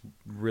 like it's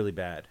really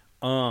bad.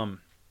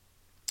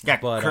 Yeah,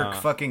 But, Kirk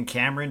fucking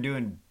Cameron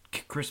doing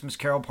Christmas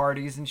Carol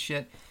parties and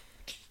shit.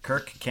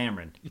 Kirk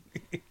Cameron.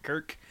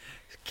 Kirk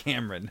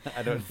Cameron.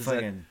 I don't. Is that,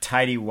 Fucking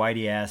tidy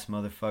whitey ass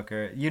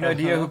motherfucker. You know,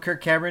 do you know who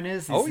Kirk Cameron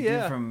is? He's oh the dude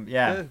yeah, from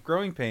The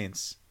Growing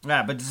Pains.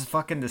 Yeah, but just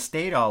fucking the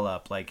state all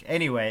up. Like,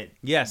 anyway.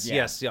 Yes, Yeah.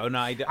 yes. Yeah, no,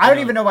 I don't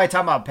even know why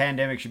talking about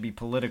pandemic should be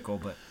political,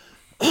 but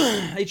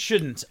It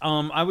shouldn't.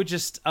 I would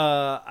just.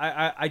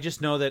 I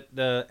just know that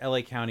the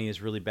LA County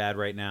is really bad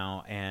right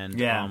now, and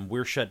Yeah.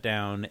 we're shut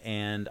down.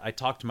 And I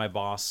talked to my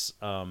boss.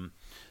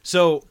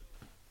 So,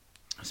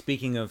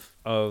 speaking of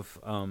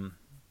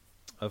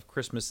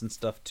Christmas and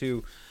stuff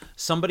too,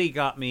 somebody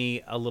got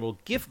me a little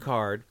gift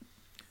card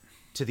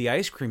to the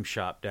ice cream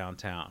shop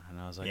downtown, and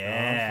I was like,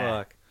 Yeah. oh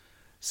fuck.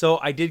 So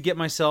I did get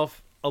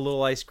myself a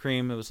little ice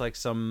cream. It was like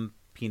some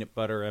peanut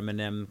butter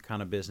M&M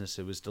kind of business.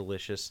 It was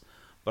delicious.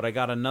 But I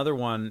got another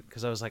one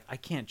because I was like, I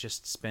can't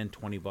just spend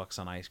 $20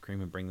 on ice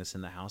cream and bring this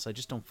in the house. I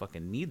just don't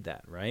fucking need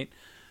that, right?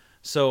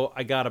 So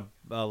I got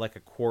a like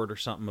a quart or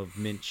something of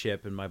mint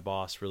chip, and my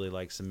boss really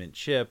likes the mint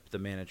chip, the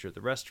manager of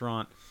the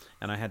restaurant,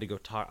 and I had to go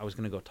talk. I was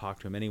going to go talk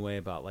to him anyway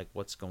about like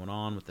what's going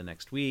on with the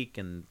next week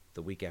and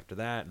the week after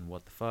that and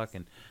what the fuck.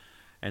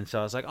 And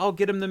so I was like, I'll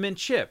get him the mint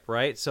chip,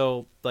 right?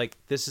 So like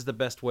this is the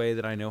best way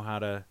that I know how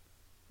to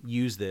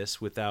use this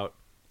without.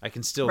 I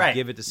can still right.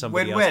 give it to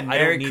somebody Win-win. else.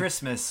 Merry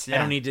Christmas. Yeah. I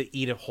don't need to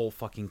eat a whole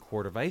fucking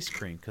quart of ice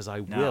cream because I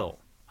will.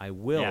 I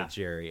will, Yeah.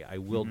 Jerry. I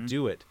will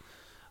do it.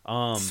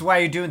 That's why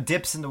you're doing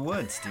dips in the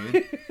woods,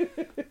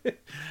 dude.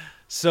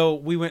 So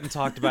we went and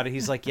talked about it.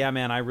 He's like, "Yeah,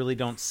 man, I really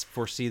don't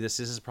foresee this.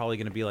 This is probably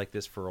going to be like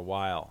this for a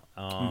while."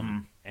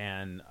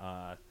 And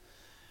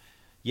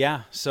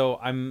yeah, so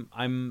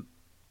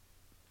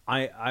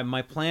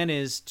my plan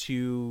is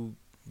to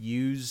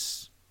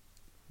use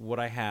what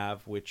I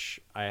have, which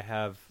I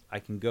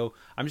can go.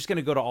 I'm just going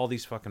to go to all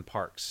these fucking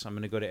parks. I'm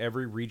going to go to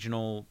every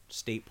regional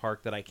state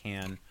park that I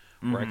can,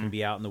 where I can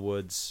be out in the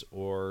woods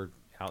or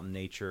out in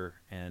nature,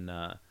 and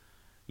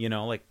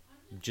like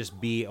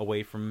just be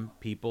away from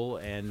people.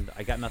 And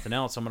I got nothing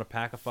else. I'm going to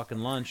pack a fucking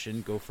lunch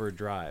and go for a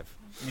drive.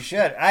 You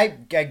should. I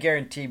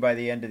guarantee by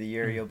the end of the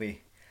year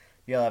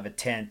you'll have a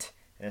tent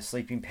and a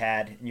sleeping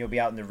pad, and you'll be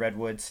out in the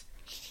redwoods.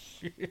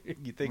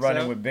 You think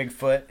running so? with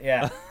Bigfoot,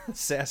 yeah.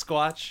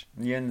 Sasquatch.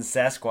 You're in the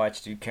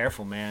Sasquatch, dude.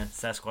 Careful, man.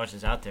 Sasquatch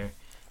is out there.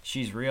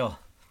 She's real.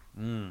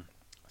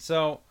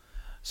 So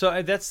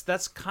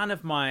that's kind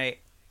of my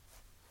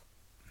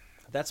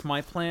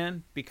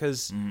plan,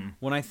 because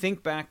when I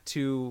think back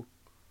to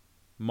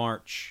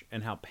March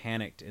and how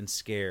panicked and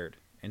scared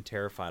and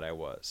terrified I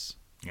was,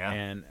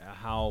 and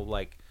how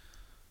like,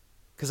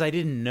 because I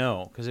didn't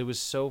know, because it was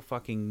so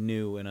fucking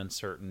new and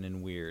uncertain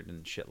and weird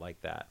and shit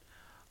like that.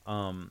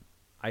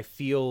 I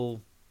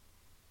feel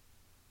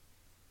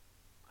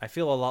a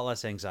lot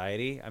less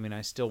anxiety. I mean,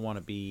 I still want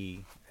to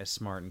be as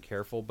smart and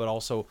careful, but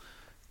also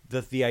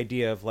the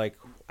idea of like,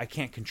 I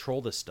can't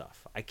control this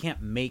stuff. I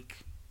can't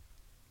make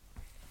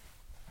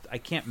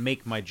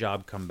my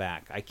job come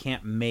back. I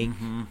can't make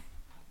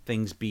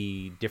things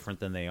be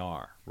different than they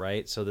are,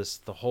 right? So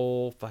the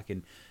whole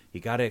fucking, you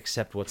got to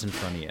accept what's in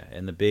front of you,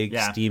 and the big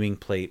steaming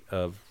plate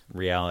of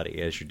reality,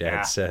 as your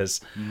dad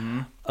says.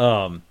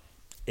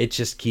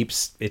 It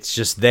it's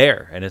just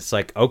there, and it's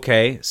like,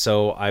 okay,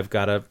 so I've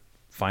got to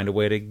find a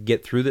way to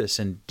get through this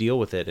and deal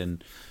with it.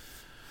 And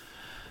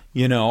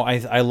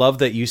I love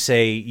that you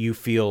say you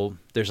feel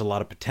there's a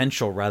lot of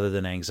potential rather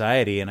than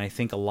anxiety, and I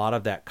think a lot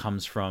of that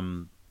comes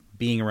from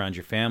being around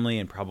your family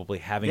and probably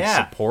having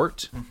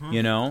support.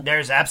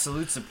 There's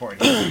absolute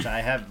support here, which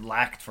I have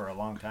lacked for a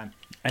long time.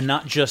 And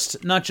not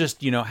just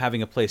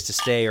having a place to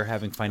stay or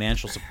having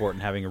financial support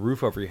and having a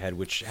roof over your head,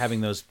 which having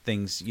those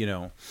things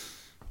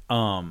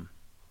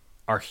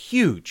are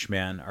huge,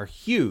 man, are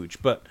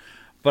huge. But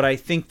I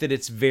think that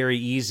it's very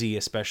easy,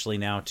 especially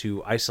now,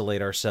 to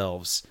isolate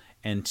ourselves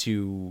and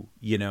to,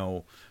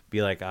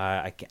 be like,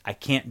 I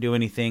can't do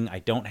anything. I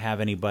don't have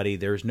anybody.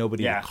 There's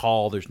nobody to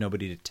call. There's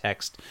nobody to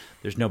text.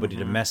 There's nobody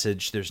to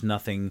message. There's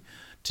nothing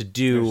to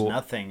do.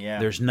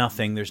 There's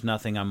nothing, There's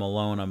nothing. I'm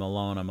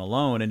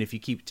alone. And if you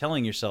keep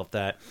telling yourself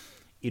that,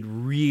 it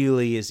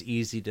really is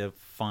easy to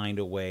find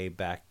a way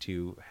back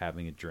to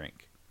having a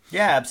drink.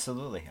 Yeah,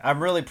 absolutely.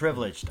 I'm really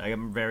privileged. I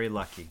am very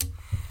lucky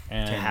to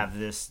have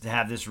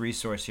this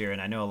resource here,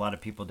 and I know a lot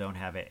of people don't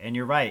have it. And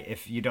you're right.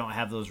 If you don't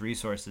have those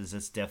resources,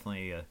 it's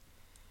definitely a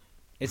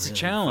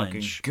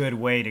challenge. Good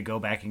way to go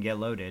back and get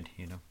loaded,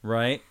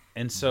 Right?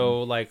 And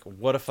so, like,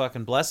 what a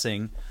fucking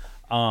blessing.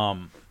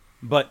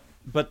 But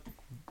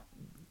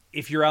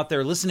if you're out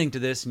there listening to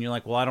this and you're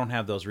like, well, I don't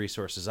have those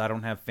resources. I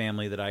don't have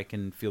family that I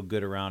can feel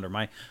good around, or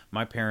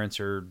my parents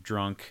are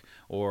drunk,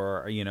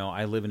 or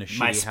I live in a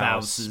shitty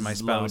house. My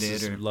spouse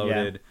is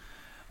loaded.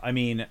 Yeah. I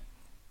mean,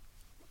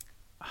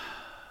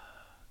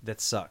 that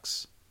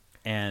sucks.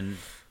 And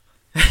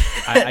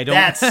I don't.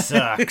 That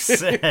sucks.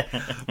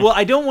 Well,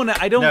 I don't want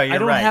to. I don't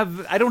right.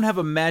 have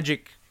a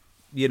magic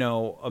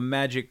a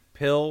magic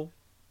pill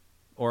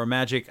or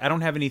I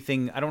don't have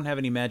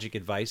any magic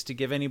advice to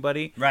give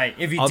anybody. Right.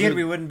 If you did,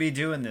 we wouldn't be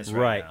doing this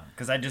right now.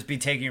 Because I'd just be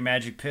taking your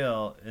magic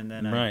pill and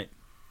then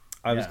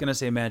I was gonna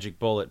say magic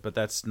bullet, but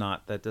that's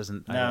not. That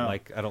doesn't. No, I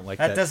don't like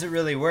that. That doesn't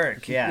really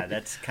work. Yeah,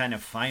 that's kind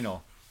of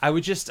final. I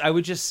would just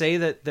say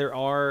that there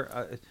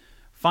are.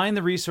 Find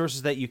the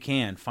resources that you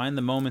can. Find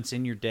the moments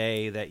in your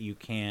day that you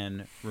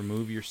can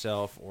remove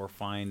yourself or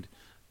find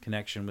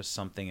connection with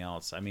something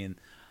else. I mean,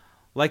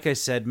 like I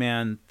said,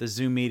 man, the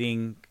Zoom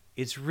meeting.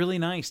 It's really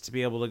nice to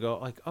be able to go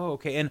like, oh,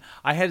 okay. And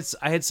I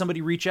had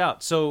somebody reach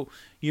out. So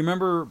you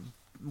remember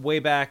way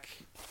back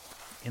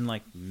in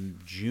like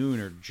June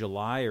or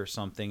July or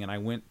something, and I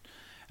went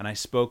and I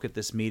spoke at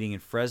this meeting in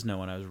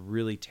Fresno, and I was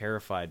really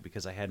terrified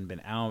because I hadn't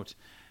been out,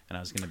 and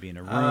I was going to be in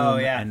a room,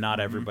 and not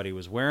everybody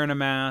was wearing a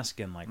mask,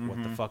 and like,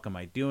 what the fuck am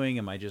I doing?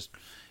 Am I just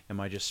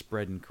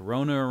spreading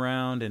corona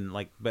around? And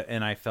like,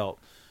 and I felt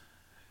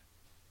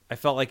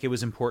like it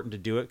was important to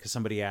do it because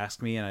somebody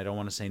asked me, and I don't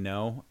want to say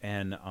no,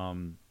 and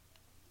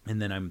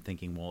then I'm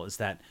thinking, well, is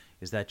that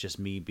just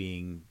me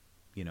being,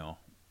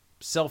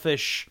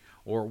 selfish?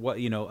 Or what,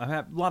 I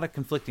have a lot of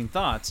conflicting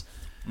thoughts.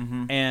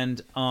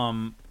 And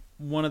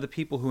one of the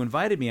people who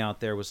invited me out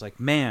there was like,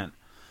 man,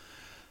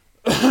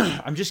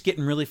 I'm just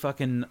getting really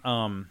fucking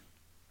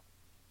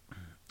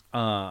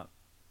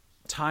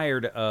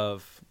tired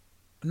of,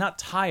 not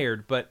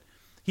tired, but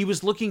he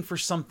was looking for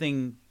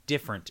something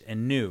different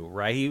and new,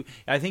 right?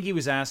 I think he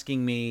was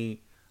asking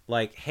me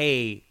like,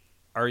 hey,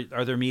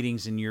 are there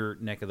meetings in your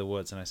neck of the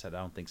woods? And I said, I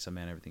don't think so,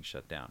 man. Everything's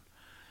shut down.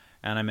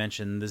 And I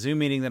mentioned the Zoom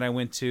meeting that I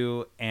went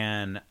to,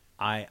 and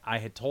I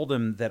had told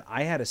him that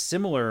I had a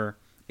similar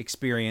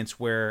experience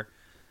where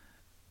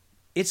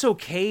it's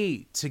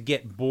okay to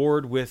get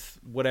bored with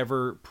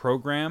whatever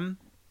program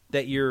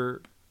that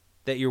you're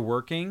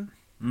working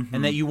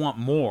and that you want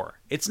more.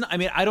 It's not, I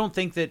mean, I don't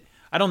think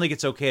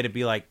it's okay to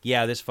be like,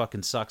 yeah, this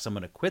fucking sucks. I'm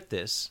going to quit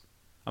this.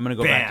 I'm going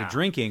to go back to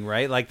drinking,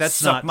 right? Like that's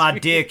Suck my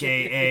dick,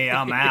 AA,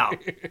 I'm out.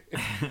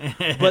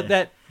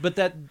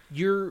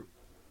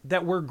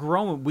 That we're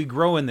growing. We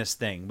grow in this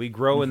thing. We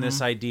grow in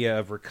this idea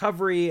of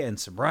recovery and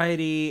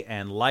sobriety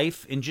and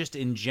life, and just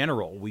in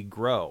general, we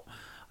grow.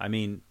 I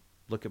mean,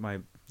 look at my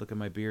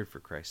beard, for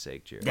Christ's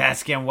sake, Jared. Yeah,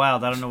 it's getting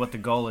wild. I don't know what the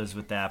goal is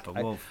with that,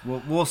 but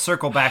we'll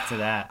circle back to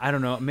that. I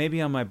don't know.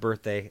 Maybe on my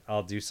birthday,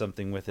 I'll do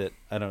something with it.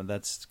 I don't know.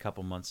 That's a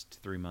couple months,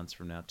 3 months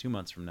from now, 2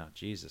 months from now.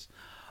 Jesus.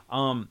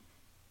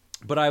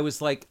 But I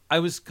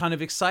was kind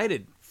of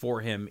excited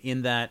for him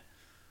in that.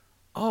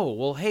 Oh,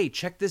 well, hey,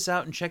 check this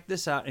out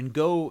and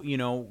go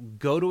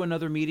to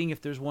another meeting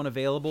if there's one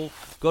available.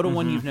 Go to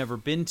one you've never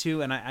been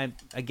to. And I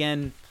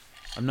again,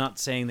 I'm not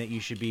saying that you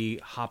should be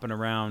hopping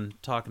around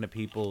talking to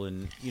people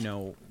and,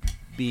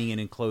 being in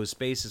enclosed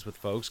spaces with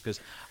folks, because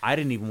I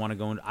didn't even want to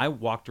go in. I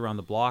walked around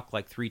the block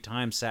like 3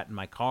 times, sat in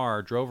my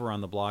car, drove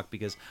around the block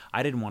because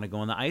I didn't want to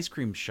go in the ice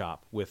cream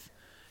shop with,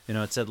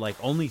 it said like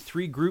only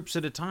 3 groups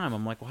at a time.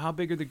 I'm like, well, how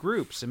big are the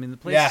groups? I mean, the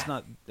place is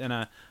not,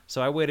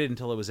 so I waited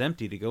until it was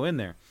empty to go in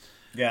there.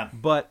 Yeah.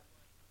 But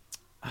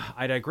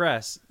I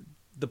digress.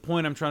 The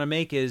point I'm trying to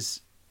make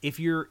is if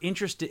you're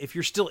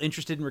still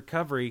interested in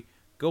recovery,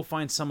 go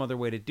find some other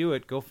way to do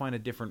it. Go find a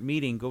different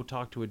meeting. Go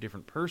talk to a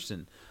different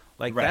person.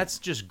 Like that's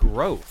just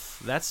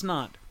growth. That's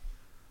not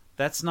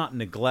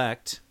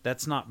neglect.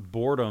 That's not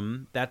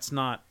boredom. That's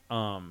not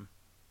I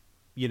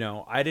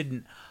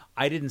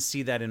didn't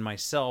see that in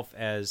myself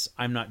as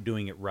I'm not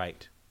doing it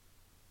right.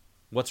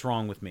 What's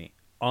wrong with me?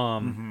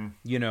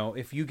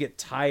 If you get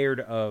tired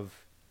of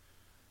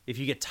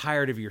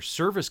your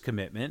service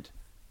commitment,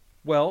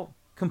 well,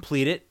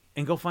 complete it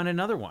and go find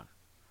another one.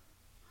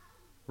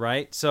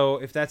 Right? So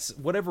if that's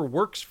whatever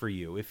works for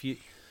you,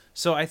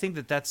 so I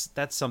think that's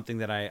something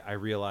that I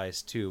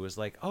realized too, was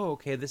like, oh,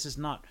 okay, it's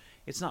not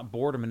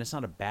boredom, and it's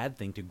not a bad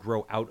thing to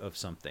grow out of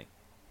something.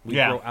 We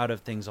grow out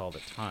of things all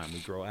the time. We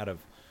grow out of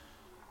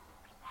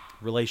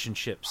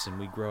relationships, and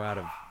we grow out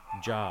of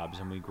jobs,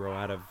 and we grow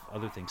out of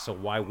other things. So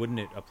why wouldn't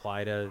it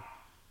apply to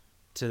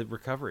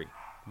recovery?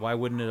 Why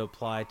wouldn't it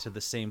apply to the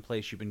same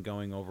place you've been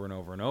going over and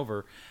over and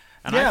over?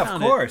 And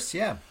of course,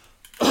 yeah.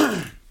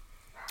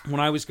 When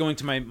I was going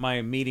to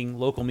my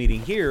local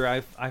meeting here,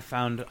 I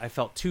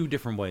felt 2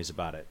 different ways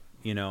about it.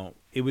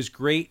 It was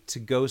great to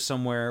go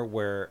somewhere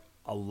where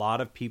a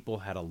lot of people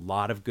had a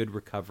lot of good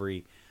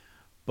recovery,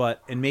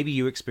 and maybe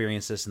you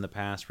experienced this in the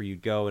past, where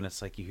you'd go and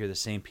it's like you hear the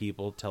same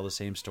people tell the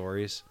same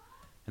stories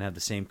and have the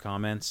same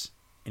comments,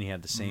 and you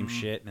have the same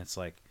shit, and it's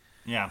like,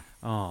 yeah.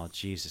 Oh,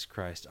 Jesus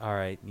Christ. All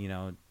right,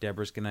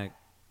 Deborah's going to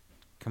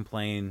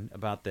complain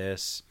about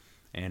this,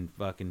 and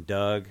fucking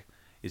Doug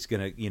is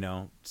going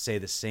to, say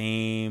the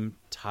same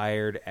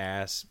tired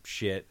ass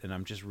shit, and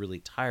I'm just really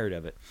tired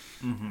of it.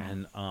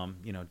 And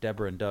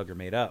Deborah and Doug are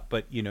made up,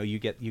 but you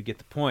get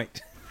the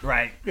point.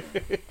 Right.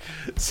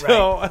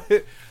 So,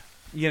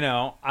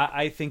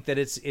 I think that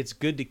it's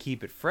good to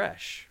keep it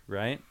fresh,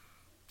 right?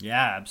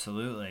 Yeah,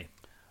 absolutely.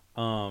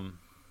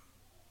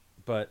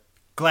 But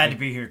glad to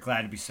be here,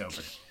 glad to be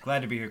sober.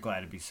 Glad to be here,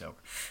 glad to be sober.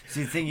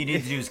 See, the thing you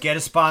need to do is get a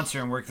sponsor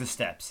and work the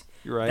steps.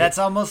 Right. That's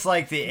almost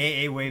like the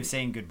AA way of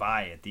saying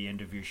goodbye at the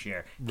end of your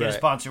share. Get a Right.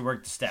 sponsor,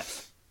 work the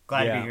steps.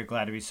 Glad to Yeah. be here,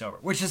 glad to be sober.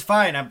 Which is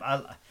fine.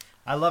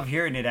 I love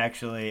hearing it,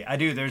 actually. I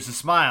do. There's a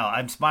smile.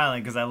 I'm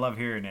smiling because I love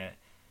hearing it.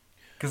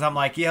 Because I'm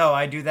like, yo,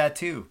 I do that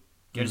too.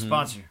 Get a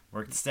sponsor,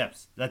 work the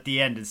steps. At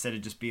the end, instead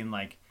of just being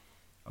like,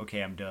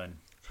 okay, I'm done.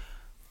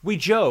 We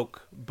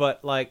joke,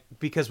 but like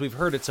because we've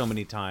heard it so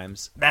many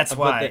times. That's But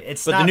why. the-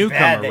 It's but not the newcomer,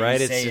 bad that you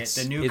right? say it.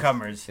 The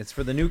newcomers. It's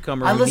for the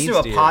newcomer. I who listened needs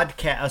to a hear it.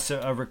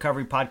 podcast, a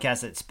recovery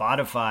podcast that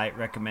Spotify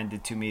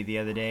recommended to me the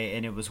other day,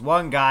 and it was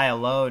one guy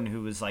alone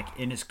who was like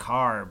in his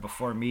car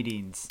before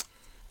meetings.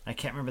 I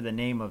can't remember the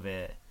name of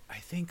it. I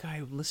think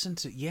I listened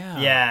to yeah.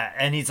 Yeah,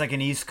 and he's like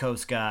an East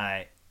Coast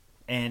guy,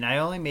 and I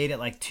only made it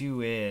like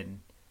 2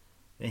 in,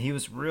 and he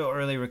was real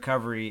early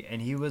recovery,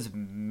 and he was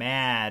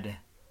mad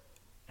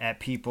at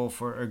people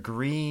for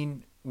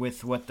agreeing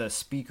with what the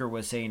speaker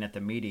was saying at the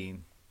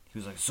meeting. He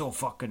was like, so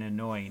fucking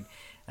annoying.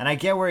 And I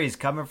get where he's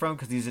coming from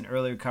because he's in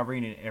early recovery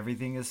and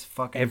everything is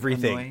fucking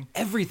annoying.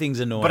 Everything's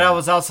annoying. But I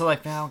was also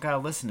like, man, I don't gotta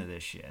listen to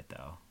this shit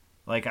though.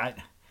 Like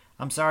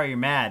I'm sorry you're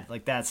mad.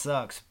 Like that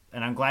sucks,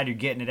 and I'm glad you're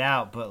getting it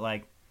out. But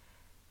like,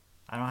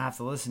 I don't have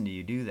to listen to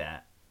you do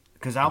that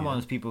because I'm one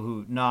of those people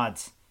who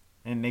nods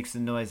and makes the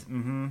noise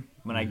when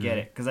I get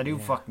it because I do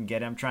fucking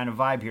get it. I'm trying to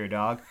vibe here,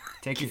 dog.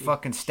 Take your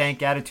fucking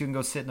stank attitude and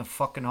go sit in the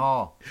fucking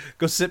hall.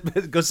 go sit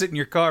in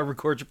your car, and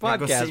record your Yeah, podcast,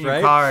 go sit in right?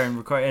 your car and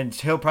record, and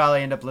he'll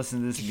probably end up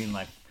listening to this and being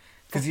like,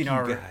 because you know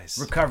Fuck you our guys.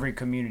 recovery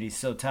community is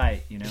so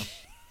tight, you know,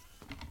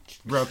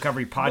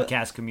 recovery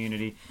podcast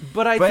community.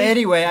 But I But think-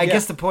 anyway, I yeah.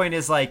 guess the point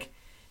is like,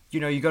 you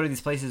know, you go to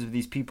these places with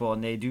these people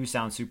and they do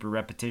sound super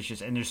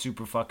repetitious and they're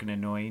super fucking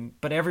annoying.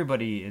 But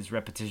everybody is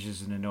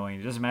repetitious and annoying.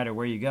 It doesn't matter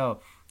where you go.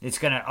 It's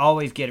going to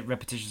always get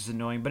repetitious and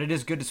annoying. But it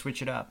is good to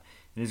switch it up.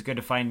 It is good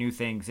to find new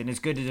things. And it's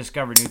good to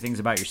discover new things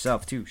about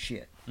yourself, too.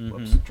 Shit.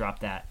 Whoops. Drop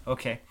that.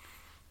 Okay.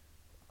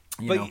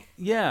 You know.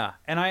 yeah,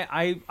 and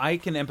I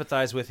can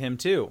empathize with him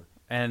too,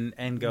 and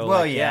go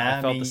Well, like, yeah, I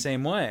I felt mean- the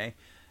same way,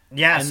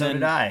 Yeah, and so then-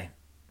 did I.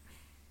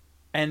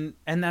 and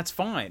that's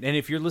fine. And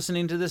if you're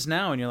listening to this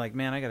now and you're like,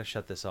 man, I gotta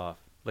shut this off,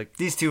 like,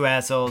 These two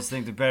assholes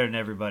think they're better than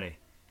everybody.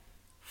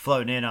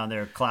 Floating in on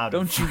their cloud of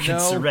Don't you fucking know?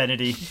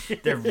 serenity.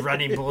 They're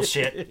running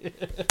bullshit.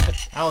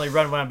 I only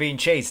run when I'm being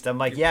chased. I'm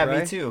like, yeah, me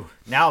Right? too.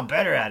 Now I'm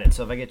better at it.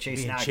 So if I get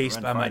chased being now, I can chased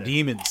run by my farther.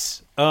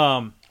 demons.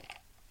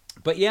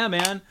 But yeah,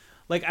 man,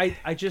 like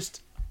I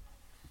just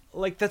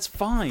like that's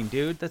fine,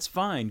 dude. That's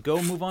fine.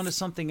 Go move on to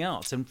something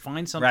else and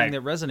find something Right.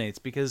 that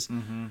resonates because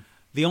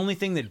the only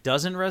thing that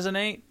doesn't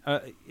resonate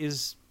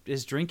is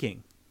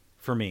drinking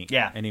for me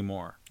Yeah.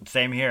 anymore.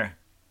 Same here.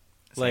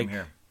 Same Like,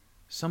 here.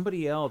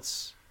 Somebody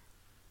else,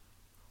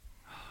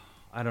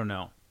 I don't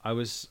know. I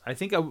was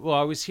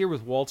here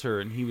with Walter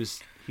and he was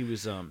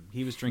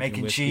drinking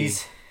Making whiskey.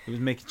 cheese. He was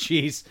making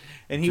cheese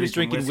and he was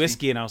Drinking drinking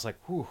whiskey. whiskey and I was like,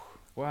 whew,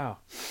 wow.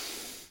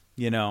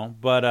 You know,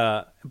 but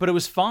it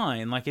was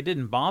fine. Like it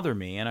didn't bother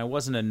me and I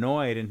wasn't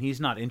annoyed and he's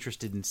not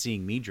interested in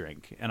seeing me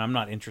drink and I'm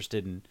not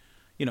interested in,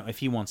 you know, if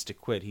he wants to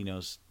quit, he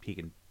knows he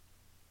can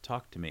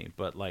talk to me,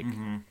 but like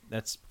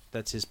that's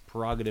his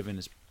prerogative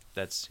and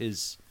that's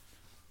his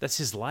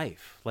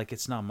life. Like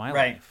it's not my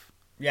Right. life.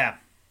 Yeah.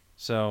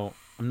 So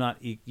I'm not.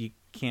 You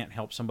can't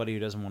help somebody who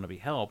doesn't want to be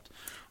helped.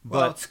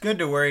 Well, But it's good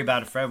to worry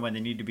about a friend when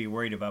they need to be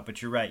worried about,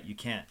 but you're right. You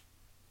can't.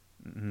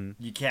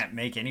 You can't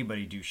make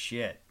anybody do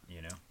shit.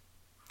 You know.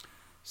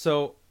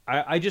 so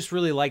I just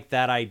really like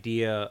that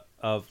idea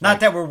of Not like,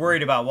 that we're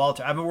worried about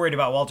Walter. I'm worried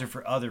about Walter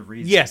for other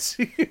reasons. yes.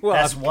 Well,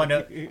 That's one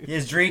of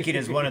his drinking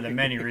is one of the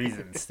many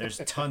reasons. There's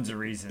tons of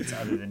reasons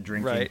other than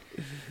drinking. right.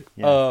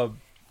 Yeah.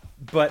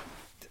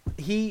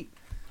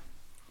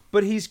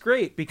 But he's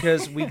great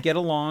because we get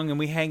along and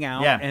we hang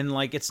out Yeah. and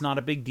like it's not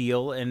a big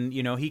deal and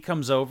you know he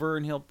comes over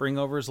and he'll bring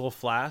over his little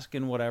flask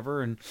and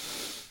whatever and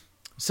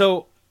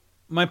so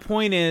my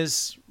point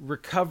is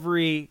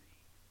recovery,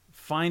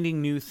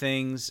 finding new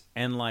things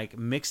and like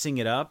mixing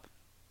it up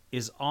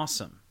is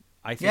awesome.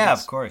 I think Yeah,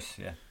 it's- of course.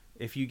 Yeah.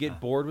 if you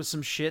get bored with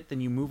some shit, then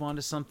you move on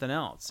to something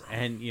else.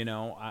 And you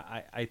know,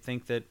 I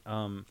think that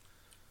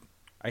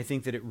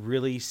it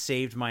really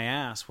saved my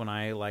ass when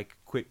I like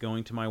quit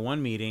going to my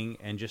one meeting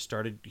and just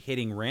started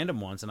hitting random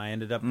ones. And I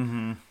ended up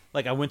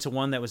like I went to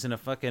one that was in a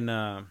fucking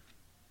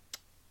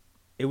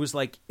it was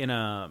like in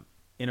a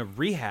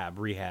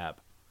rehab.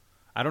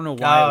 I don't know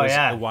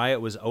why why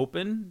it was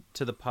open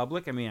to the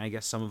public. I mean, I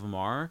guess some of them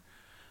are,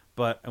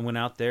 but I went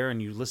out there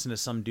and you listen to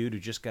some dude who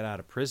just got out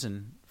of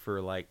prison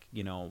for like,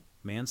 you know,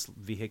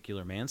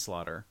 vehicular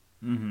manslaughter.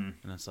 And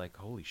it's like,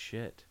 holy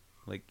shit.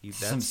 Like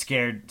Some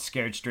scared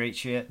straight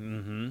shit.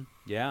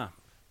 yeah.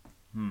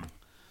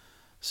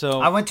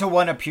 So I went to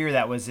one up here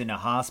that was in a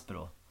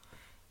hospital.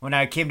 When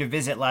I came to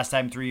visit last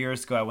time 3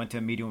 years ago, I went to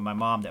a meeting with my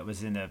mom that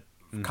was in a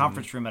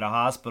conference room at a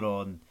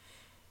hospital, and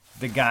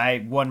the guy,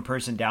 one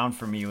person down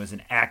from me, was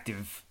an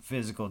active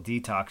physical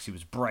detox. He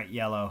was bright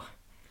yellow,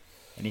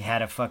 and he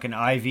had a fucking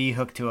IV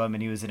hooked to him,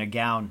 and he was in a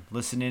gown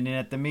listening in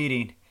at the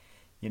meeting.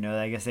 You know,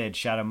 I guess they had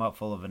shot him up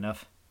full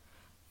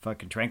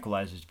fucking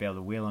tranquilizers to be able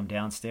to wheel him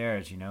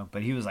downstairs, you know.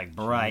 But he was like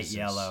bright Jesus.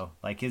 yellow,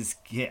 like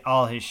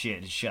all his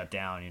shit is shut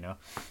down, you know.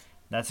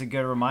 That's a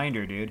good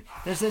reminder, dude.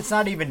 It's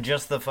not even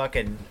just the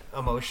fucking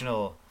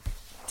emotional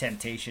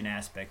temptation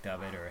aspect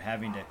of it, or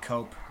having to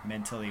cope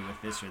mentally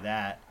with this or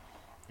that.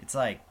 It's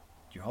like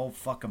your whole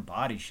fucking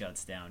body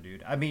shuts down,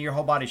 dude. I mean, your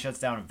whole body shuts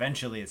down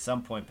eventually at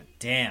some point, but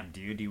damn,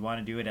 dude, do you want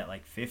to do it at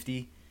like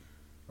 50?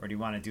 Or do you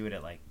want to do it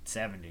at like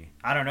 70?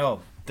 I don't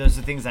know. Those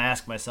are things I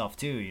ask myself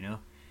too, you know?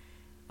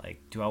 Like,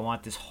 do I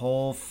want this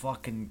whole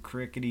fucking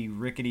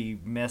rickety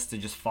mess to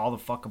just fall the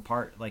fuck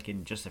apart like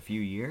in just a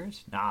few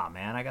years? Nah,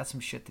 man, I got some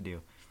shit to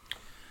do.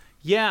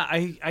 Yeah,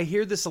 I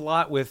hear this a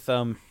lot with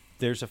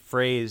there's a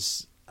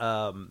phrase,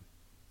 I'm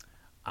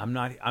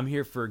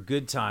here for a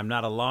good time,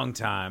 not a long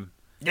time.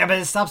 Yeah, but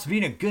it stops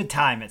being a good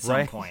time at some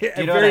Right. point.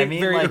 Yeah, You know very, what I mean?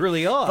 very like,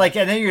 early on. Like,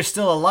 and then you're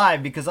still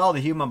alive because all the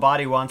human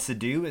body wants to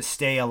do is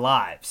stay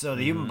alive. So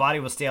the human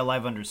body will stay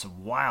alive under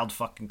some wild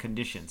fucking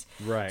conditions.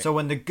 Right. So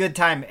when the good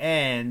time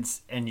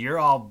ends and you're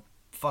all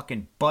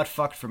fucking butt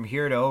fucked from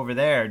here to over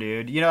there,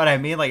 dude, you know what I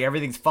mean? Like,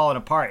 everything's falling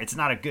apart. It's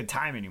not a good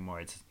time anymore.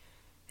 It's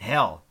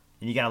hell.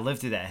 And you got to live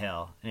through that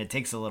hell. And it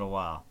takes a little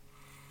while.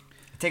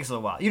 Takes a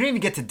little while. You don't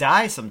even get to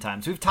die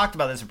sometimes. We've talked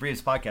about this in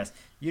previous podcasts.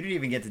 You don't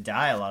even get to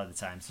die a lot of the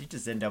times. You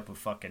just end up with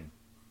fucking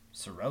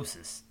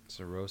cirrhosis.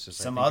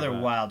 Some other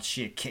wild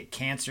shit.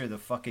 Cancer of the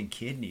fucking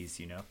kidneys,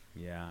 you know?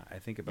 Yeah, I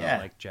think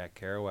about like Jack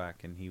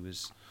Kerouac, and he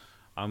was,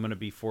 I'm going to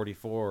be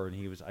 44,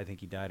 and I think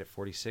he died at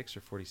 46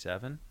 or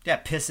 47. Yeah,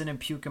 pissing and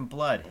puking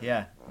blood.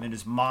 Yeah, in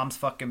his mom's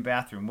fucking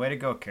bathroom. Way to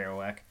go,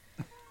 Kerouac.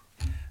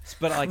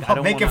 But like, I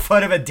don't making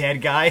fun of a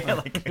dead guy.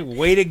 Like,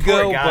 way to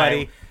poor go, guy.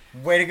 buddy.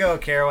 Way to go,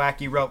 Kerouac.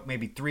 He wrote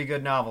maybe 3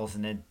 good novels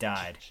and then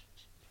died.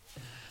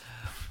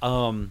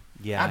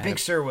 Yeah. Big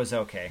Sur was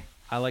okay.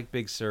 I like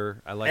Big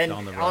Sur. I liked And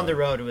On the Road. On the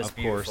Road, it was of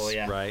beautiful, course,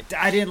 yeah. right.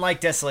 I didn't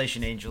like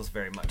Desolation Angels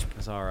very much. It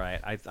was all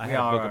right. I had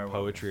a book of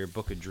poetry or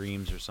Book of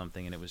Dreams or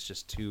something, and it was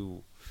just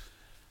too.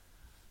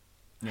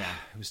 Yeah,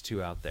 it was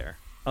too out there.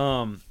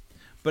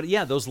 But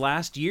yeah, those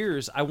last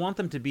years, I want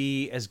them to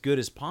be as good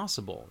as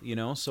possible. You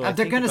know, so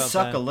they're gonna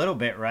suck a little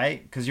bit,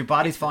 right? Because your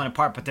body's falling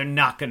apart, but they're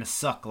not gonna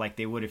suck like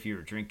they would if you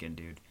were drinking,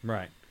 dude.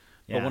 Right.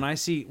 Yeah. But when I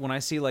see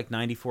like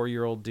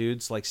 94-year-old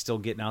dudes like still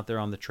getting out there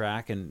on the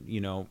track and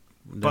you know.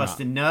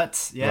 Busting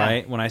nuts, yeah.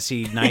 Right? When I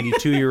see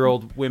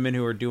 92-year-old women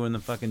who are doing the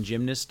fucking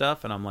gymnast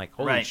stuff, and I'm like,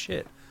 holy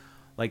shit.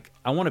 Like,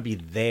 I want to be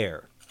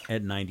there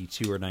at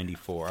 92 or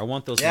 94. I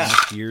want those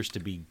last years to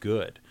be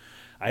good.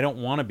 I don't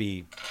want to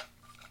be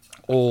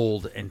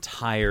old and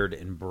tired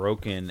and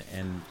broken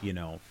and, you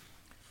know,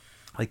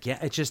 like, yeah,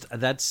 it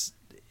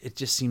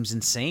just seems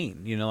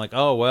insane. You know, like,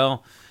 oh,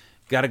 well,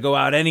 got to go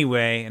out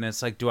anyway. And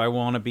it's like, do I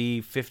want to be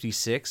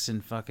 56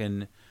 and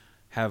fucking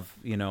have,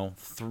 you know,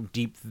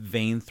 deep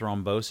vein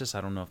thrombosis? I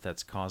don't know if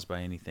that's caused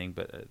by anything,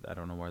 but I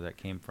don't know where that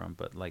came from.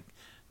 But like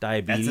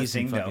diabetes that's a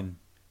thing, and fucking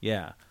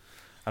yeah,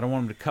 I don't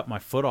want them to cut my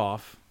foot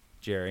off,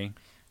 Jerry.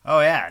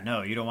 Oh yeah,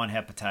 no, you don't want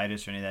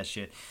hepatitis or any of that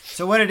shit.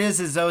 So what it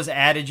is those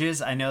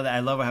adages. I know that I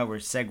love how we're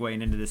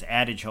segueing into this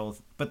adage hole,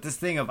 but this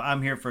thing of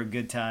I'm here for a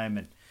good time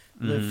and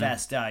live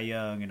fast, die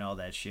young, and all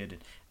that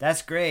shit.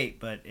 That's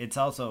great, but it's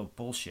also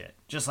bullshit.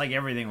 Just like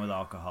everything with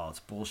alcohol, it's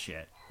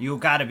bullshit. You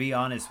got to be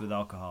honest with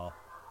alcohol.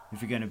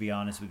 If you're going to be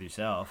honest with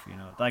yourself, you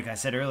know, like I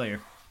said earlier,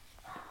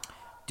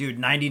 dude,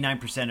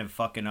 99% of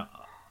fucking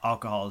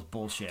alcohol is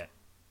bullshit.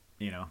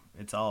 You know,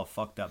 it's all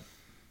fucked up.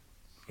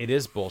 It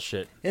is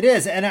bullshit. It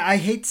is, and I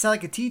hate to sound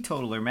like a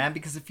teetotaler, man,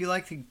 because if you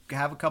like to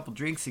have a couple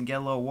drinks and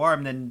get a little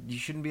warm, then you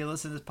shouldn't be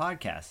listening to this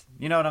podcast.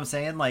 You know what I'm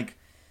saying? Like,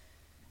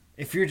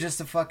 if you're just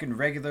a fucking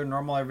regular,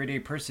 normal, everyday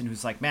person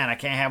who's like, man, I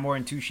can't have more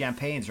than 2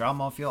 champagnes or I'm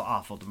going to feel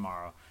awful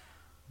tomorrow,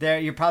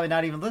 you're probably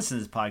not even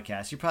listening to this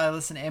podcast. You're probably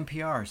listening to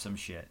NPR or some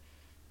shit.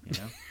 You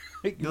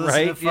know, you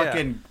listen to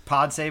fucking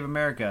Pod Save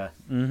America.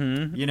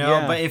 Mm-hmm. You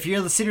know, but if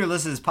you're sitting here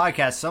listening to this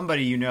podcast,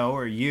 somebody you know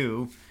or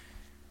you,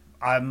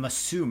 I'm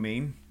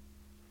assuming,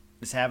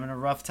 is having a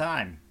rough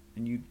time,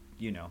 and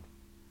you know,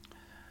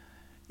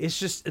 it's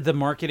just the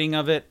marketing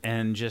of it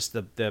and just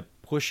the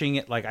pushing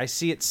it. Like I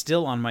see it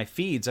still on my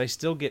feeds. I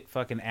still get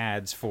fucking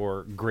ads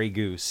for Grey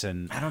Goose,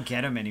 and I don't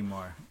get them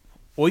anymore.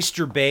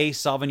 Oyster Bay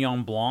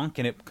Sauvignon Blanc,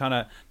 and it kind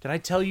of did I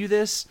tell you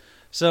this?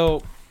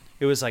 So.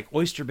 It was like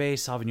Oyster Bay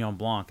Sauvignon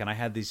Blanc, and I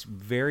had these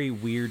very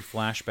weird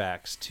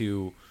flashbacks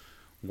to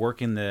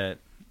I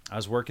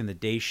was working the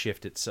day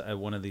shift at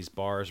one of these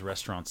bars,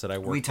 restaurants that I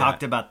worked at. We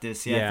talked about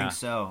this, yeah, I think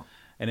so.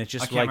 And it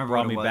just like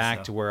brought me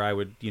back to where I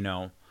would, you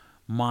know,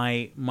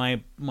 my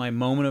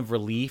moment of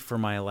relief for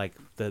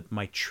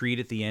my treat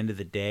at the end of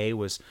the day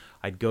was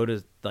I'd go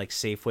to like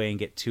Safeway and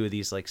get 2 of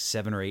these like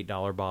 $7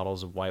 or $8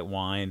 bottles of white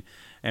wine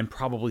and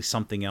probably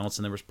something else,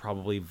 and there was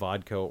probably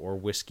vodka or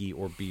whiskey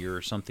or beer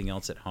or something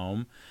else at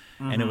home.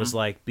 And it was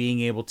like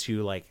being able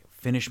to like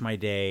finish my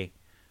day,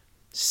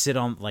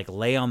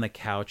 lay on the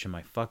couch in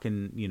my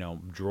fucking, you know,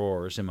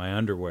 drawers in my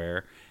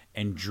underwear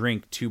and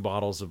drink 2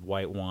 bottles of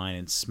white wine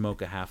and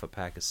smoke a half a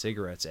pack of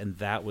cigarettes. And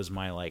that was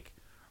my like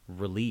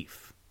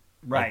relief.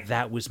 Right. Like,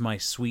 that was my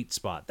sweet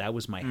spot. That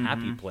was my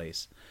happy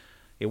place.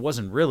 It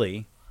wasn't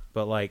really,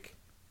 but like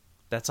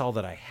that's all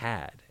that I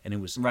had, and it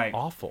was Right.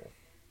 awful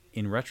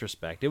in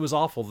retrospect. It was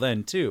awful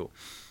then too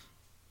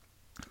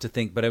to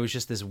think, but it was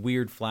just this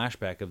weird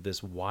flashback of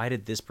this. Why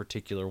did this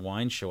particular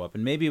wine show up?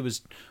 And maybe it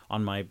was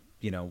on my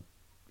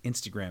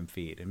Instagram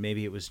feed, and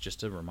maybe it was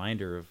just a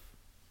reminder of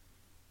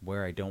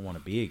where I don't want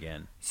to be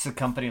again. It's the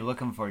company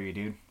looking for you,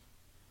 dude.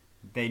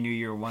 They knew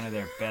you were one of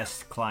their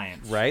best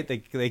clients. Right?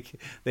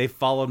 They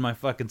followed my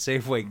fucking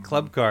Safeway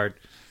club card.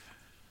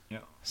 Yeah.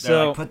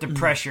 So Like, put the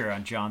pressure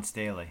on John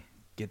Staley.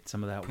 get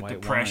some of that Put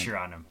white the pressure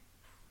wine. on him.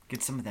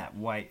 Get some of that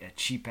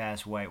cheap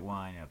ass white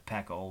wine, a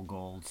pack of Old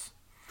Golds.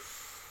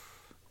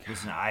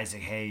 Listen to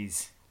Isaac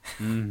Hayes.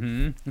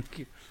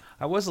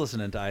 I was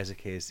listening to Isaac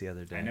Hayes the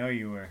other day. I know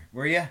you were.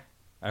 Were you?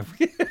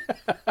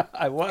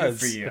 I was. Good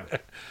for you.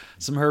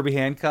 Some Herbie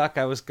Hancock.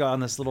 I was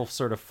on this little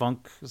sort of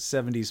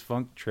 70s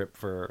funk trip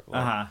for.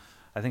 Uh-huh.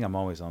 I think I'm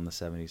always on the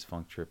 70s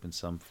funk trip in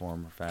some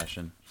form or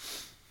fashion.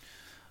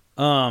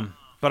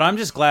 But I'm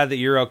just glad that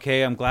you're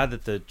okay. I'm glad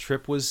that the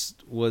trip was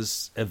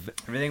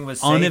Everything was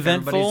safe.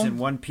 uneventful. Everybody's in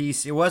one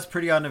piece. It was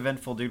pretty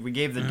uneventful, dude. We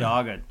gave the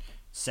dog a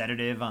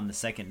sedative on the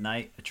second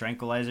night, a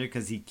tranquilizer,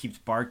 because he keeps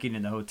barking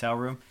in the hotel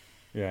room.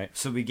 Right.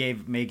 So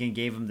Megan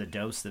gave him the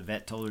dose the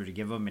vet told her to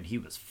give him, and he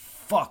was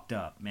fucked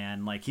up,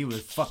 man. Like, he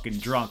was fucking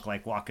drunk,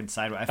 like walking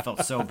sideways. I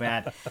felt so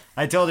bad.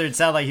 I told her it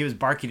sounded like he was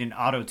barking in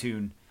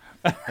auto-tune.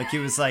 Like, he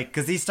was like,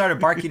 because he started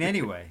barking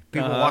anyway.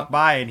 People walk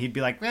by and he'd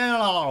be like,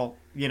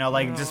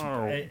 just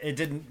it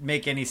didn't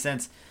make any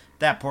sense.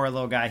 That poor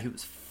little guy, he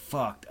was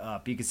fucked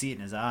up. You could see it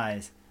in his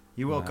eyes.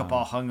 He woke up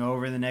all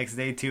hungover the next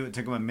day too. It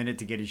took him a minute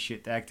to get his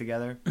shit back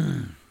together.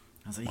 I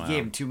was like, he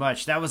gave him too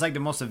much. That was like the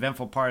most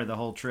eventful part of the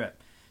whole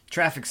trip.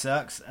 Traffic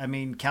sucks. I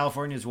mean,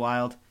 California's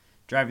wild.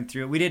 Driving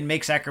through it, we didn't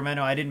make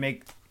Sacramento. We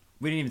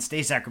didn't even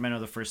stay Sacramento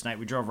the first night.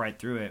 We drove right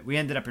through it. We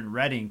ended up in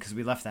Redding because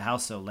we left the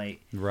house so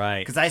late. Right.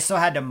 Because I still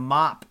had to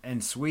mop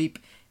and sweep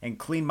and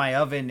clean my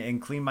oven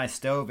and clean my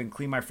stove and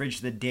clean my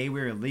fridge the day we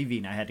were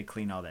leaving. I had to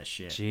clean all that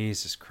shit.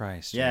 Jesus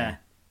Christ. Yeah.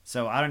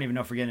 So I don't even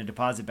know if we're getting a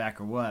deposit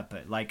back or what,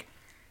 but like,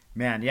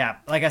 man, yeah.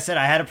 Like I said,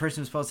 I had a person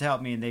who was supposed to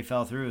help me and they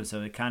fell through,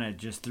 so it kind of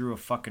just threw a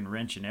fucking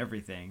wrench in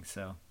everything.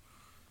 So,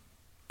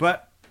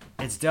 but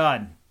it's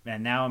done,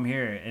 and now I'm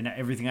here, and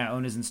everything I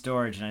own is in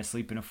storage, and I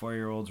sleep in a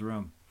 4-year-old's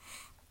room,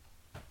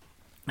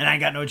 and I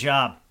ain't got no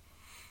job.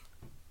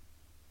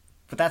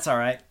 But that's all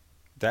right.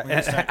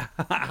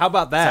 How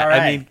about that? It's all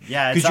right. I mean,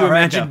 Yeah, could it's you all right,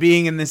 imagine though.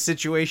 being in this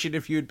situation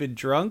if you had been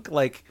drunk?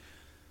 Like,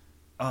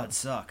 Oh, it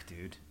sucked,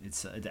 dude.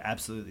 It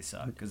absolutely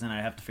sucked, because then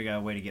I'd have to figure out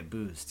a way to get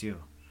booze too.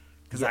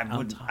 Because Yeah,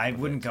 on top I of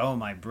wouldn't it. go in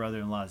my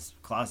brother-in-law's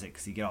closet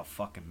because he'd get all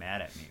fucking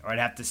mad at me, or I'd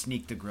have to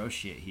sneak the gross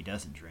shit he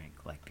doesn't drink,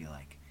 like be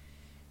like,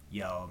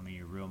 "Yo, I'm in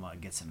your room. I'll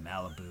get some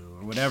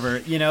Malibu or whatever,"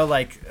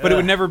 like. but it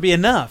would never be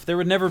enough. There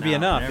would never be No,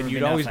 enough, never and be you'd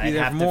enough. always be I'd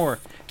there have for to more.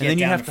 get And then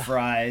you down have to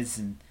fries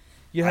and.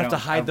 you have to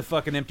hide the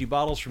fucking empty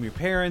bottles from your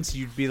parents.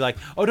 You'd be like,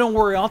 "Oh, don't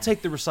worry, I'll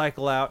take the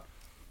recycle out,"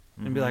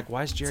 and be like,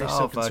 "Why is Jerry It's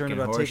so all concerned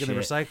fucking about taking the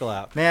horseshit. recycle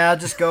out?" Man, I'll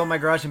just go in my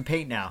garage and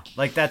paint now.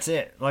 Like, that's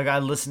it. Like, I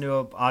listen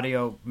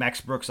to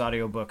Max Brooks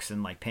audiobooks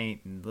and, like,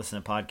 paint and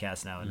listen to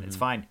podcasts now, and it's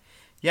fine.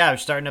 Yeah, I'm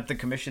starting up the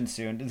commission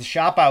soon. The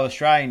shop I was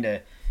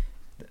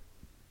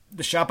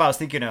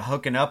thinking of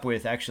hooking up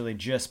with actually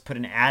just put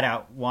an ad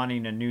out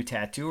wanting a new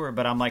tattooer,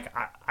 but I'm like,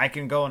 I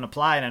can go and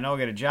apply and I know I'll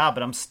get a job,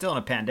 but I'm still in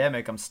a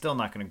pandemic. I'm still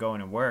not going to go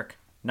in and work.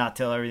 Not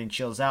till everything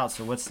chills out,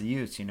 so what's the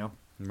use,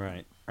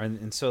 Right,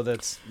 and so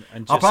that's.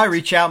 And I'll just- probably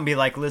reach out and be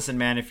like, listen,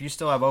 man, if you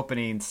still have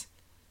openings,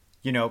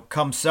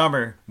 come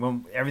summer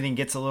when everything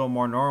gets a little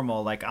more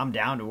normal, like I'm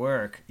down to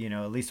work,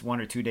 at least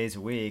 1 or 2 days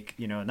a week,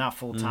 not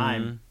full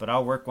time, but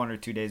I'll work 1 or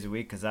 2 days a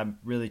week because I'm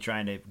really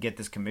trying to get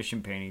this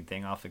commission painting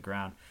thing off the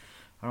ground.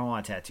 I don't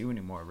want a tattoo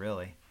anymore,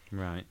 really.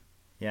 Right.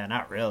 Yeah,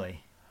 not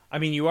really. I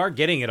mean, you are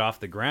getting it off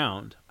the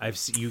ground.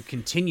 You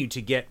continue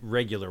to get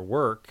regular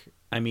work.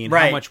 I mean,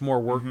 Right. how much more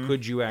work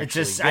could you actually It's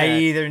just get? I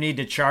either need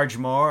to charge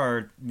more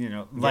or,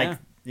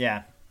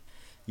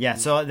 Yeah,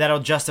 so that'll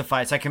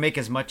justify it. So I can make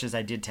as much as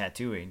I did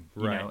tattooing,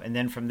 Right. and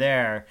then from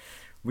there,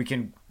 we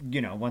can,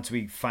 once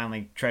we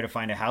finally try to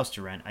find a house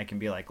to rent, I can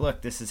be like,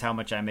 look, this is how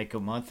much I make a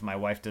month. My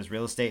wife does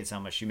real estate. It's how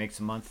much she makes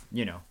a month,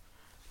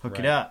 hook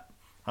it Right. up.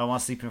 I don't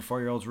want to sleep in a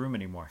 4-year-old's room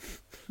anymore.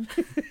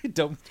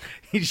 Don't.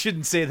 You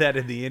shouldn't say that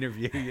in the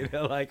interview.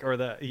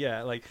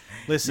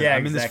 Listen, Yeah,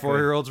 I'm in this exactly.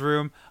 4-year-old's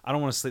room. I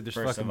don't want to sleep. There's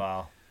First fucking. of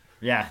all,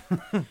 yeah.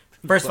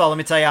 First of all, let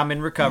me tell you, I'm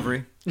in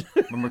recovery.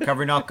 I'm a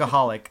recovering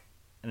alcoholic,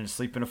 and I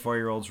sleep in a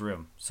 4-year-old's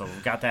room. So we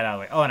got that out of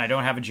the way. Oh, and I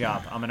don't have a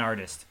job. I'm an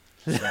artist.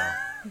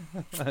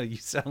 So You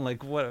sound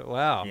like what?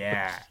 Wow.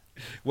 yeah.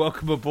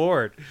 Welcome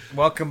aboard,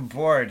 Welcome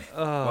aboard.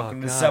 Oh,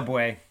 Welcome to God.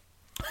 Subway.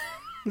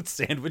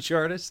 sandwich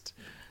artist.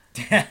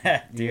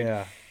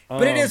 Yeah.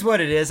 But it is what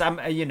it is. I'm,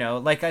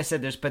 like I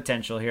said, there's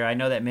potential here. I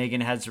know that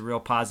Megan has a real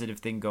positive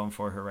thing going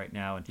for her right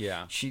now, and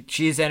Yeah.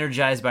 she's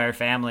energized by her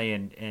family,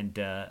 and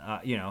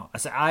I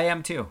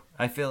am too.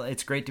 I feel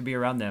it's great to be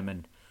around them,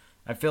 and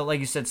I feel,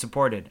 like you said,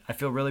 supported. I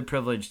feel really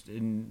privileged,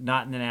 and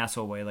not in an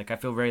asshole way. Like, I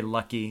feel very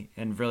lucky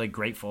and really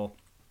grateful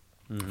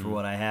for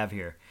what I have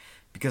here,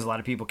 because a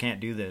lot of people can't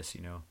do this.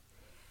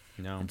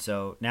 No. And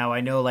so now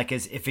I know, like,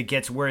 as if it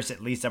gets worse,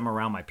 at least I'm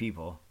around my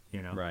people.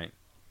 Right.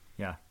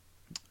 Yeah.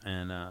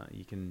 And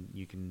you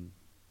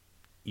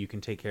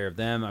can take care of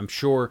them. I'm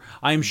sure.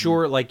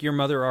 Like your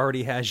mother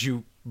already has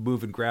you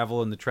moving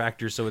gravel in the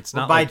tractor, so it's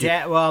not my like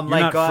dad. Well, I'm you're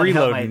like, not God,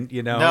 help my-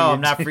 freeloading. No,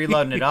 I'm not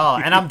freeloading at all,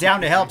 and I'm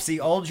down to help. See,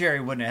 old Jerry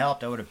wouldn't have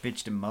helped. I would have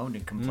bitched and moaned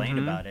and complained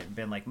about it and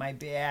been like, my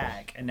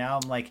back. And now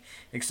I'm like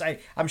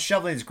excited. I'm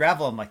shoveling this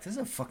gravel. I'm like, this is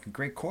a fucking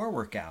great core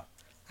workout.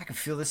 I can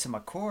feel this in my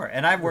core,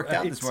 and I worked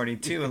out this morning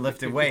too and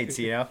lifted weights.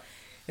 Yeah,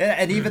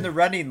 and even the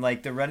running,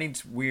 like the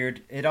running's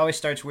weird. It always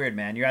starts weird,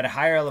 man. You're at a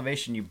higher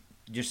elevation.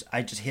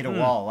 I just hit a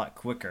wall a lot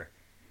quicker.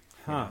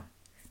 Huh.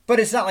 But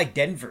it's not like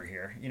Denver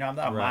here. I'm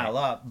not a mile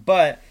up,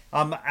 but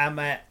I'm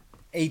at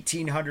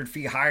 1,800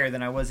 feet higher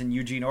than I was in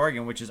Eugene,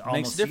 Oregon, which is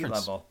almost sea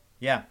level.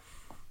 Yeah.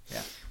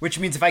 Yeah. Which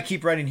means if I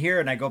keep running here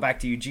and I go back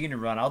to Eugene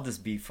and run, I'll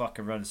just be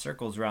fucking running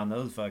circles around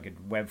those fucking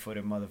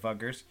web-footed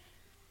motherfuckers.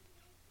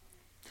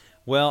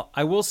 Well,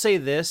 I will say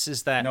this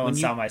is that no one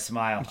saw my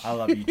smile. I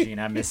love Eugene.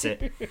 I miss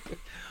it.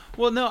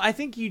 Well, no, I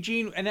think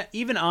Eugene, and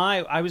even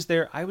I was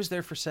there. I was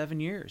there for 7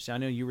 years. I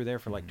know you were there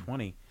for like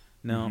 20.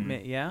 No,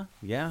 yeah.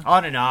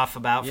 On and off,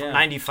 about Yeah. from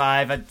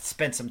 95. I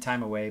spent some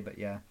time away, but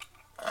yeah.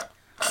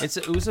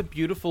 It was a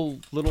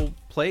beautiful little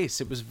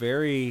place. It was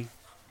very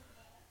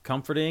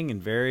comforting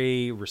and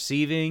very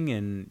receiving,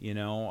 and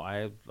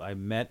I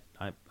met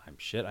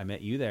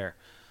you there.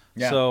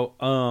 Yeah.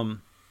 So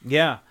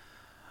yeah,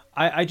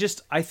 I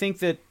think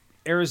that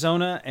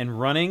Arizona and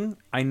running,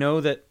 I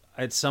know that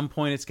at some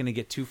point it's going to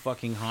get too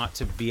fucking hot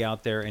to be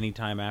out there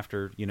anytime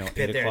after 8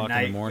 o'clock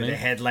in the morning with a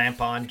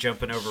headlamp on,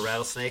 jumping over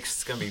rattlesnakes.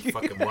 It's gonna be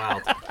fucking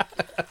wild.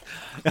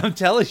 I'm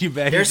telling you,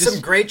 man. There's some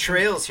great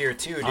trails here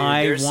too, dude.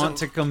 I want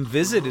to come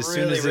visit as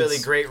soon as really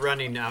it's great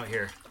running out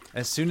here.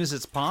 as soon as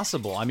it's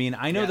possible. I mean,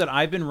 I know that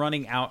I've been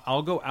running out.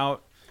 I'll go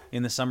out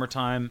in the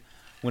summertime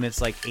when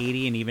it's like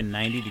 80 and even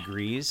 90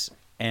 degrees,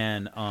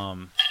 and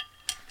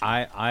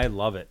I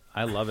love it.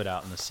 I love it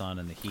out in the sun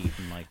and the heat.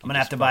 And like, I'm gonna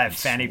have to buy a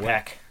fanny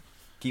pack,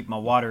 keep my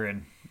water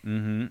in.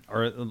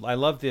 Or I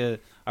love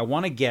I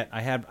want to get.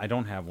 I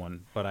don't have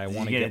one, but I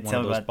want to get one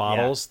of those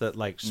bottles that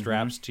like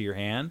straps to your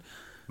hand.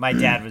 My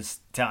dad was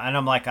telling, and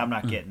I'm like, I'm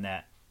not getting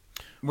that.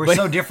 We're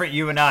so different,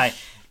 you and I.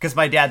 Because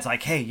my dad's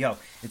like, hey, yo,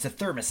 it's a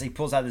thermos. And he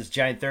pulls out this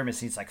giant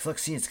thermos. And he's like, look,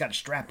 see, it's got a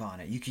strap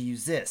on it. You can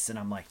use this. And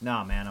I'm like,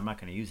 nah, man, I'm not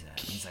going to use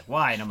that. And he's like,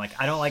 why? And I'm like,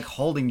 I don't like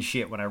holding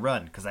shit when I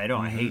run because I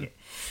don't. I hate it.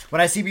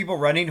 When I see people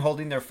running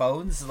holding their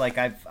phones, like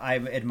I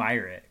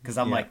admire it because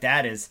I'm like,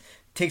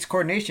 takes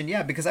coordination.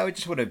 Yeah, because I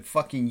would have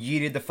fucking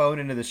yeeted the phone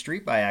into the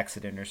street by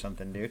accident or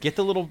something, dude. Get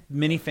the little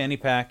mini fanny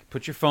pack.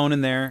 Put your phone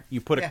in there.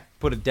 You put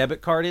a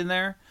debit card in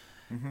there.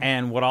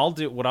 And what I'll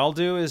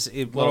do is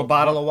little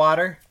bottle of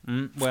water.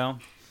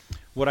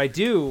 What I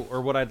do, or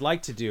what I'd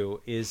like to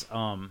do, is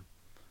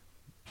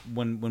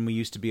when we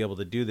used to be able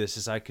to do this,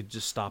 is I could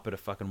just stop at a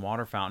fucking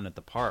water fountain at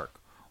the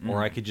park,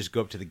 or I could just go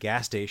up to the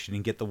gas station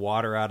and get the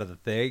water out of the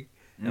thing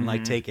and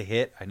like take a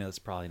hit. I know it's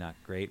probably not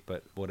great,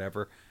 but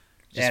whatever.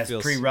 It's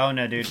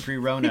pre-Rona, dude.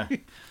 Pre-Rona.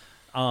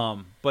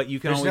 But you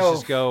can always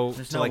just go.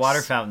 There's to no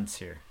water fountains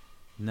here.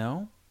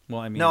 No.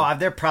 Well, I mean, no.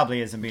 There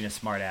probably isn't, being a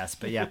smart ass,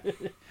 but yeah.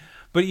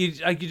 But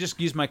I could just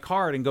use my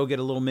card and go get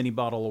a little mini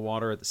bottle of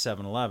water at the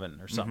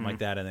 7-Eleven or something like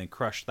that, and then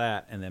crush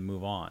that, and then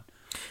move on.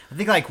 I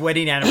think like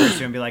wedding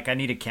anniversary and be like, I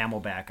need a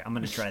Camelback. I'm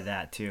gonna try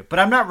that too. But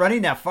I'm not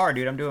running that far,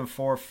 dude. I'm doing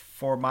 4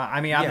 miles. I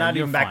mean, I'm not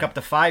even back up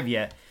to 5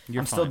 yet.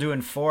 I'm still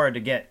doing 4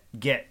 to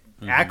get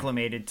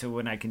acclimated to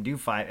when I can do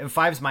 5. And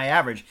 5's my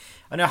average.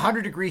 On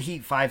 100-degree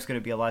heat, 5's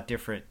gonna be a lot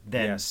different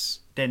than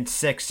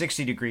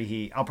 60-degree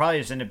heat. I'll probably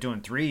just end up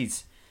doing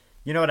 3s.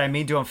 You know what I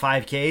mean? Doing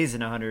 5Ks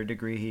in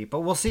 100-degree heat. But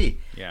we'll see.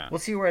 Yeah.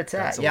 We'll see where it's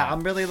at. Yeah, I'm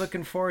really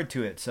looking forward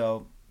to it.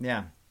 So,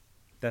 yeah.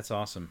 That's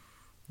awesome.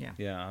 Yeah.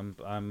 Yeah,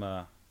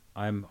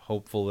 I'm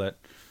hopeful that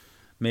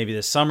maybe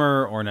this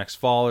summer or next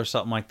fall or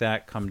something like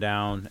that, come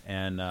down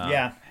and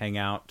hang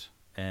out.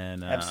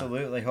 And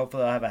absolutely.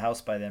 Hopefully I'll have a house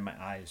by then. My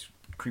eyes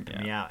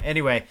creeping me out.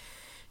 Anyway,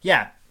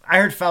 yeah. I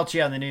heard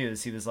Fauci on the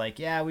news. He was like,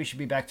 yeah, we should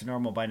be back to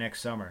normal by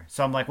next summer.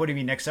 So I'm like, what do you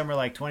mean next summer,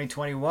 like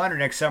 2021, or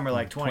next summer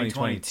like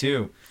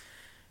 2022?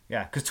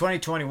 Yeah, because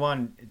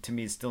 2021 to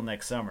me is still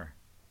next summer.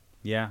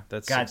 Yeah,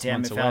 that's God 6 damn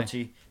months it, away.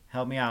 Fauci.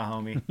 Help me out,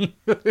 homie.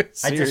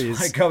 I just want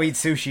to go eat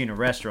sushi in a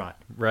restaurant.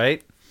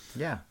 Right?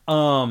 Yeah.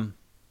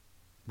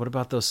 What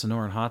about those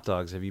Sonoran hot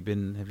dogs? Have you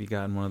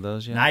gotten one of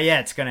those yet? Not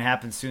yet. It's going to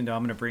happen soon, though.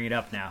 I'm going to bring it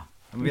up now.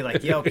 I'm going to be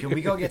like, yo, can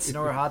we go get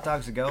Sonora hot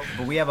dogs to go?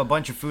 But we have a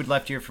bunch of food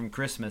left here from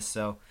Christmas,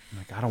 so. I'm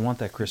like, I don't want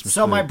that Christmas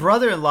So food. my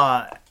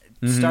brother-in-law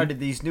started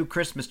these new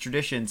Christmas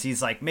traditions.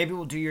 He's like, maybe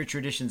we'll do your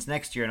traditions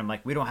next year. And I'm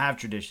like, we don't have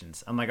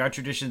traditions. I'm like, our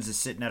traditions is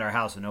sitting at our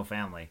house with no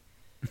family.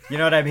 You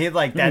know what I mean?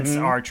 Like, that's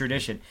our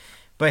tradition.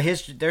 But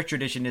their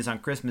tradition is on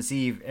Christmas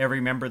Eve, every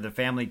member of the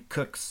family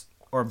cooks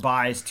or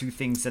buys 2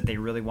 things that they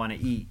really want to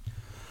eat.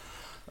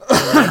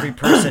 So every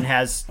person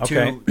has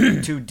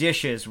two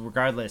dishes,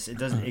 regardless.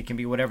 It can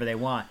be whatever they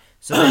want.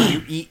 So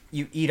then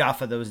you eat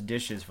off of those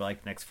dishes for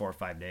like the next 4 or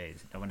 5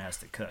 days. No one has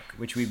to cook,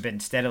 which we've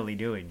been steadily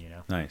doing, you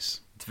know.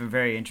 Nice. It's been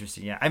very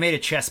interesting. Yeah, I made a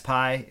chess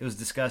pie. It was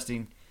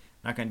disgusting.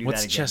 Not gonna do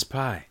What's that again. chess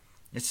pie?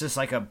 It's just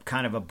like a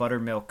kind of a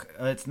buttermilk.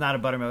 It's not a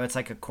buttermilk. It's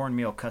like a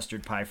cornmeal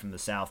custard pie from the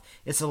South.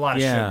 It's a lot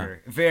of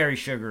sugar, very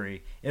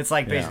sugary. It's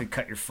like basically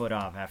cut your foot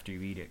off after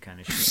you eat it, kind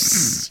of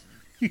shit.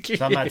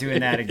 So I'm not doing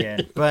that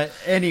again. But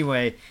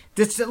anyway,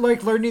 it's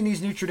like learning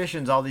these new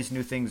traditions. All these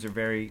new things are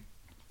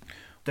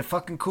they're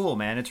fucking cool,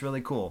 man. It's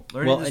really cool.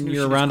 Learning this And new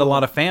you're shit is around cool. a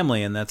lot of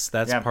family, and that's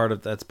part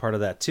of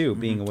that too.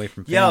 Being away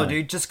from family. Yo,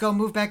 dude, just go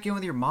move back in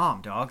with your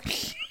mom, dog.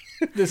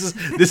 This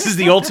is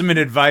the ultimate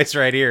advice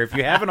right here. If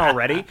you haven't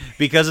already,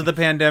 because of the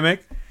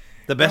pandemic,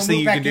 the best thing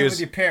you can do with is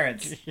your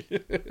parents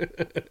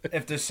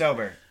if they're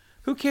sober.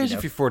 who cares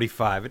if you're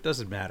 45? It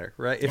doesn't matter,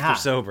 right? If they're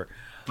sober.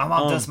 My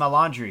mom does my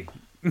laundry.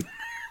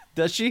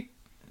 Does she?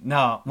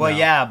 No, well, No.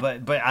 yeah,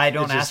 but I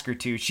don't It's just- ask her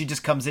to. She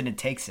just comes in and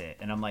takes it,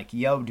 and I'm like,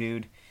 "Yo,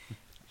 dude,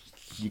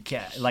 you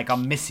can't." Like,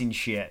 I'm missing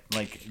shit.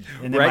 Like,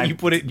 and then Right? my- You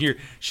put it in your.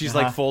 She's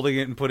like Uh-huh. folding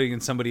it and putting it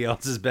in somebody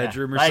else's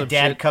bedroom or my some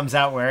dad shit. comes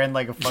out wearing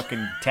like a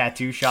fucking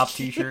tattoo shop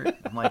T-shirt.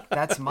 I'm like,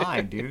 "That's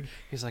mine, dude."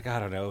 He's like, I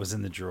don't know. It was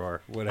in the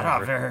drawer. I don't Whatever. know,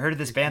 I've ever heard of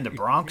this band, The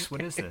Bronx.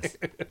 What is this?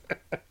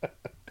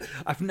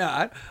 I've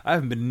not. I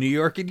haven't been to New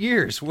York in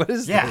years. What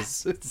is Yeah,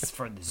 this? this is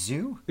for the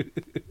zoo.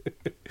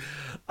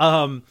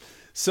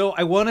 So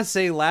I want to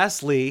say,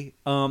 lastly,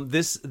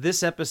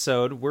 this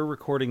episode, we're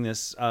recording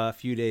this a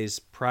few days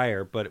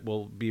prior, but it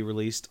will be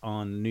released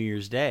on New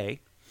Year's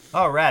Day.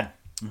 Oh, rad.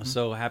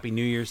 So happy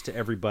New Year's to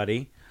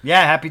everybody.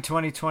 Yeah, happy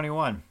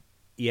 2021.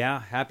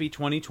 Yeah, happy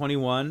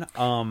 2021.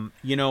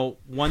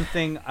 One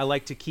thing I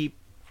like to keep,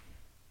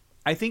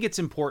 I think it's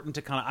important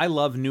to I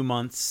love new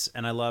months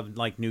and I love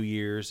like New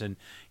Year's, and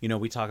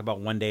we talk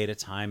about one day at a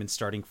time and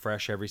starting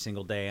fresh every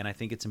single day, and I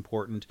think it's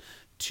important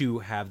to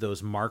have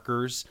those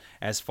markers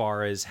as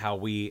far as how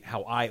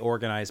I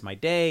organize my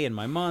day and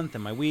my month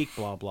and my week,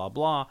 blah blah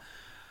blah.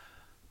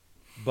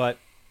 But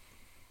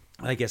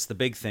I guess the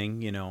big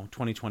thing,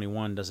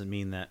 2021 doesn't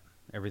mean that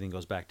everything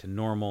goes back to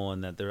normal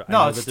and that there. I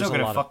No, know it's that still there's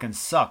a gonna lot fucking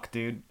suck,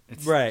 dude.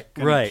 It's Right,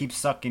 gonna right. keep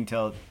sucking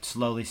till it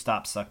slowly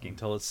stops sucking.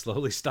 until it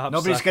slowly stops.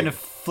 Nobody's sucking. gonna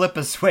flip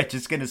a switch.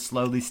 It's gonna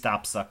slowly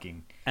stop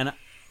sucking. And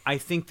I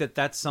think that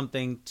that's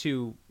something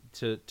to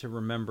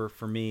remember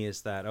for me,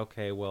 is that,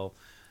 okay, well,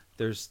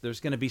 there's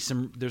going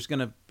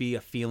to be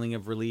a feeling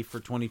of relief for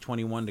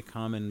 2021 to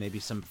come, and maybe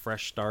some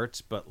fresh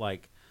starts, but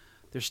like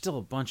there's still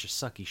a bunch of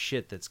sucky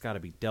shit that's got to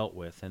be dealt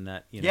with, and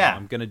that Yeah.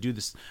 I'm going to do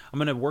this. I'm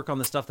going to work on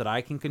the stuff that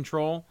I can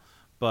control,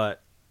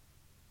 but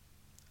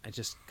I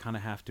just kind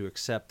of have to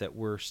accept that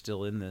we're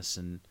still in this,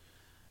 and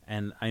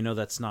I know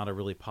that's not a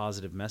really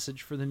positive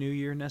message for the new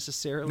year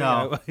necessarily.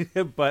 No.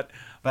 but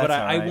That's all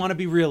I right. want to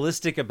be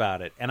realistic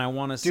about it, and I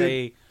want to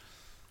say,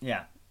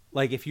 Yeah.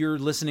 like, if you're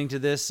listening to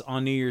this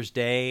on New Year's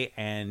Day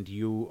and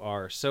you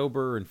are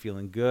sober and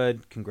feeling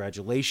good,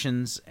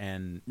 congratulations,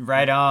 and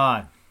Right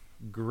on.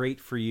 great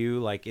for you.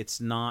 Like, it's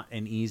not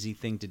an easy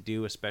thing to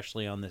do,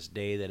 especially on this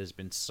day that has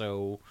been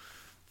so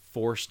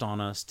forced on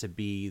us to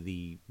be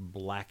the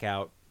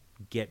blackout,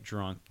 get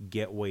drunk,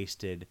 get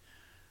wasted,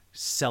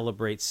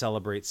 celebrate,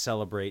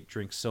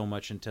 drink so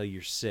much until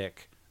you're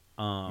sick.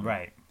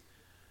 Right.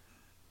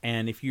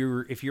 And if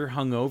you're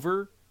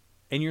hungover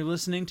and you're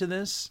listening to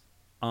this,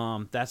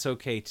 that's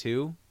okay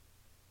too,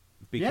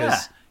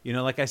 because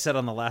like I said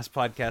on the last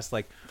podcast,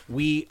 like,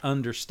 we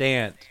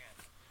understand.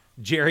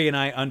 Jerry and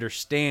I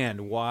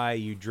understand why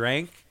you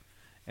drank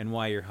and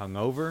why you're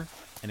hungover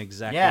and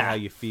exactly how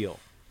you feel.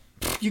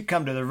 You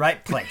come to the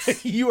right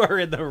place. You are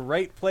in the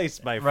right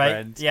place, my Right?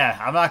 friend. Yeah,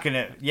 I'm not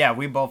gonna. Yeah,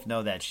 we both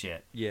know that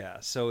shit. Yeah,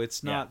 so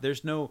it's not. Yeah.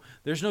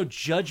 There's no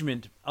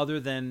judgment other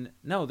than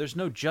there's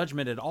no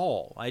judgment at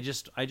all. I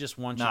just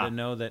want you Nah. to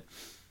know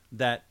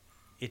that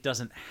it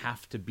doesn't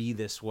have to be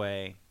this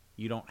way.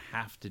 You don't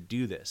have to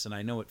do this. And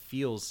I know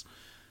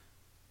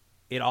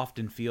it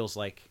often feels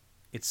like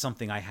it's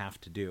something I have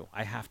to do.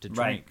 I have to drink.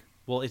 Right.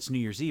 Well, it's New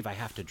Year's Eve. I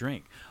have to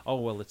drink. Oh,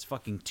 well, it's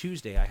fucking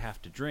Tuesday. I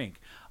have to drink.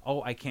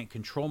 Oh, I can't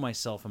control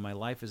myself and my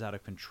life is out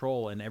of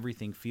control and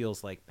everything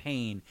feels like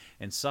pain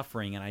and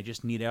suffering and I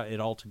just need it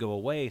all to go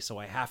away, so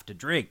I have to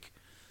drink.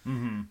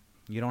 Mm-hmm.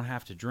 You don't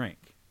have to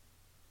drink.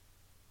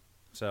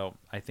 So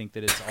I think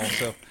that it's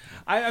also...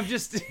 I'm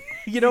just...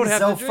 You don't It's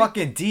have so to drink.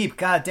 fucking deep.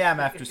 Goddamn,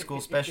 after school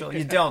special.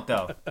 You don't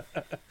though.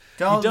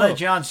 Don't You let don't.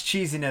 John's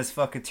cheesiness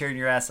fucking turn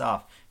your ass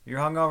off. You're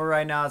hungover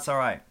right now. It's all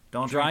right.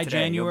 Don't Dry drink today.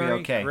 January, You'll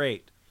be okay.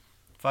 great.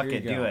 Fuck Here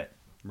it. you Do go. it.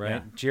 Right?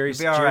 Yeah. Jerry's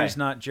You'll be all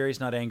right. Jerry's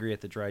not angry at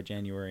the dry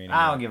January anymore.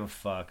 I don't give a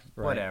fuck.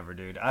 Right. Whatever,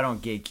 dude. I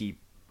don't gatekeep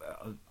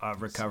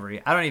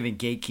recovery. I don't even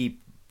gatekeep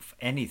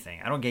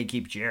anything. I don't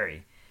gatekeep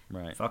Jerry.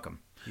 Right. Fuck him.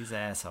 He's an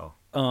asshole.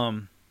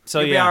 So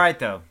You'll yeah. be all right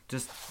though.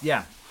 Just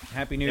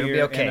Happy New It'll Year.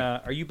 be okay.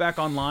 And, are you back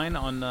online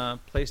on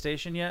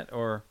PlayStation yet,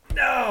 or?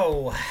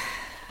 No.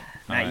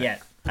 Not right.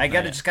 yet. I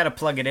just gotta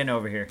plug it in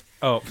over here.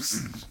 Oh,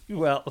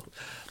 well,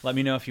 let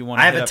me know if you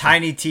want. I have a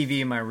tiny TV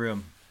in my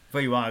room.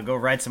 What, you want to go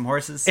ride some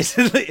horses? Is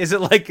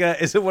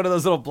it one of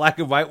those little black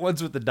and white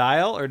ones with the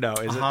dial, or no?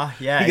 Is it? Yeah,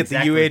 You get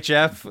exactly. the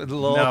UHF. The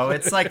little... No,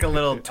 it's like a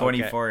little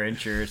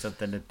 24-incher or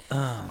something.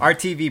 Our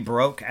TV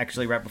broke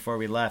actually right before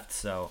we left,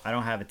 so I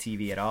don't have a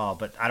TV at all.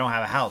 But I don't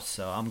have a house,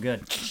 so I'm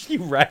good.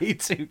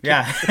 Right?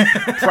 Yeah.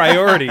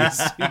 Priorities.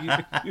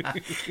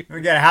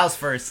 We get a house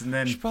first, and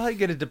then Should probably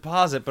get a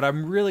deposit, but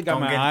I'm really got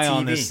Don't my get a eye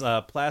on TV. this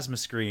plasma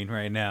screen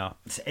right now.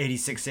 it's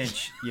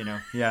 86-inch,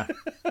 Yeah.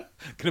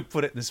 Gonna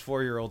put it in this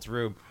 4-year-old's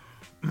room.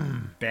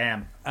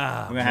 Bam.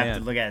 Ah, We're going to have man.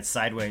 to look at it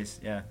sideways.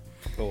 Yeah.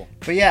 Cool.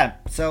 But yeah,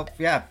 so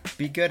yeah,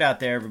 be good out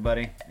there,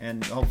 everybody.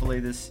 And hopefully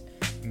this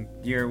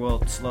year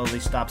will slowly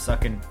stop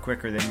sucking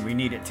quicker than we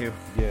need it to.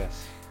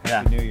 Yes.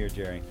 Yeah. Happy New Year,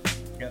 Jerry.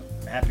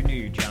 Yep. Happy New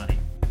Year, Johnny.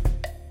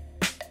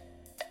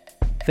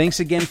 Thanks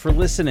again for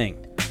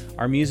listening.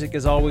 Our music,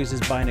 as always,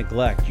 is by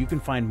Neglect. You can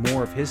find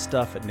more of his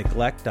stuff at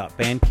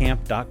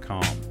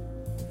neglect.bandcamp.com.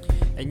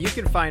 And you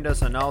can find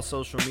us on all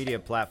social media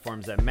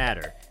platforms that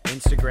matter: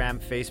 Instagram,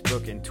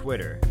 Facebook, and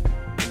Twitter.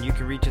 And you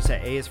can reach us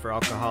at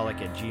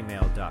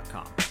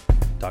aisforalcoholic@gmail.com.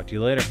 Talk to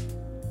you later.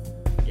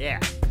 Yeah.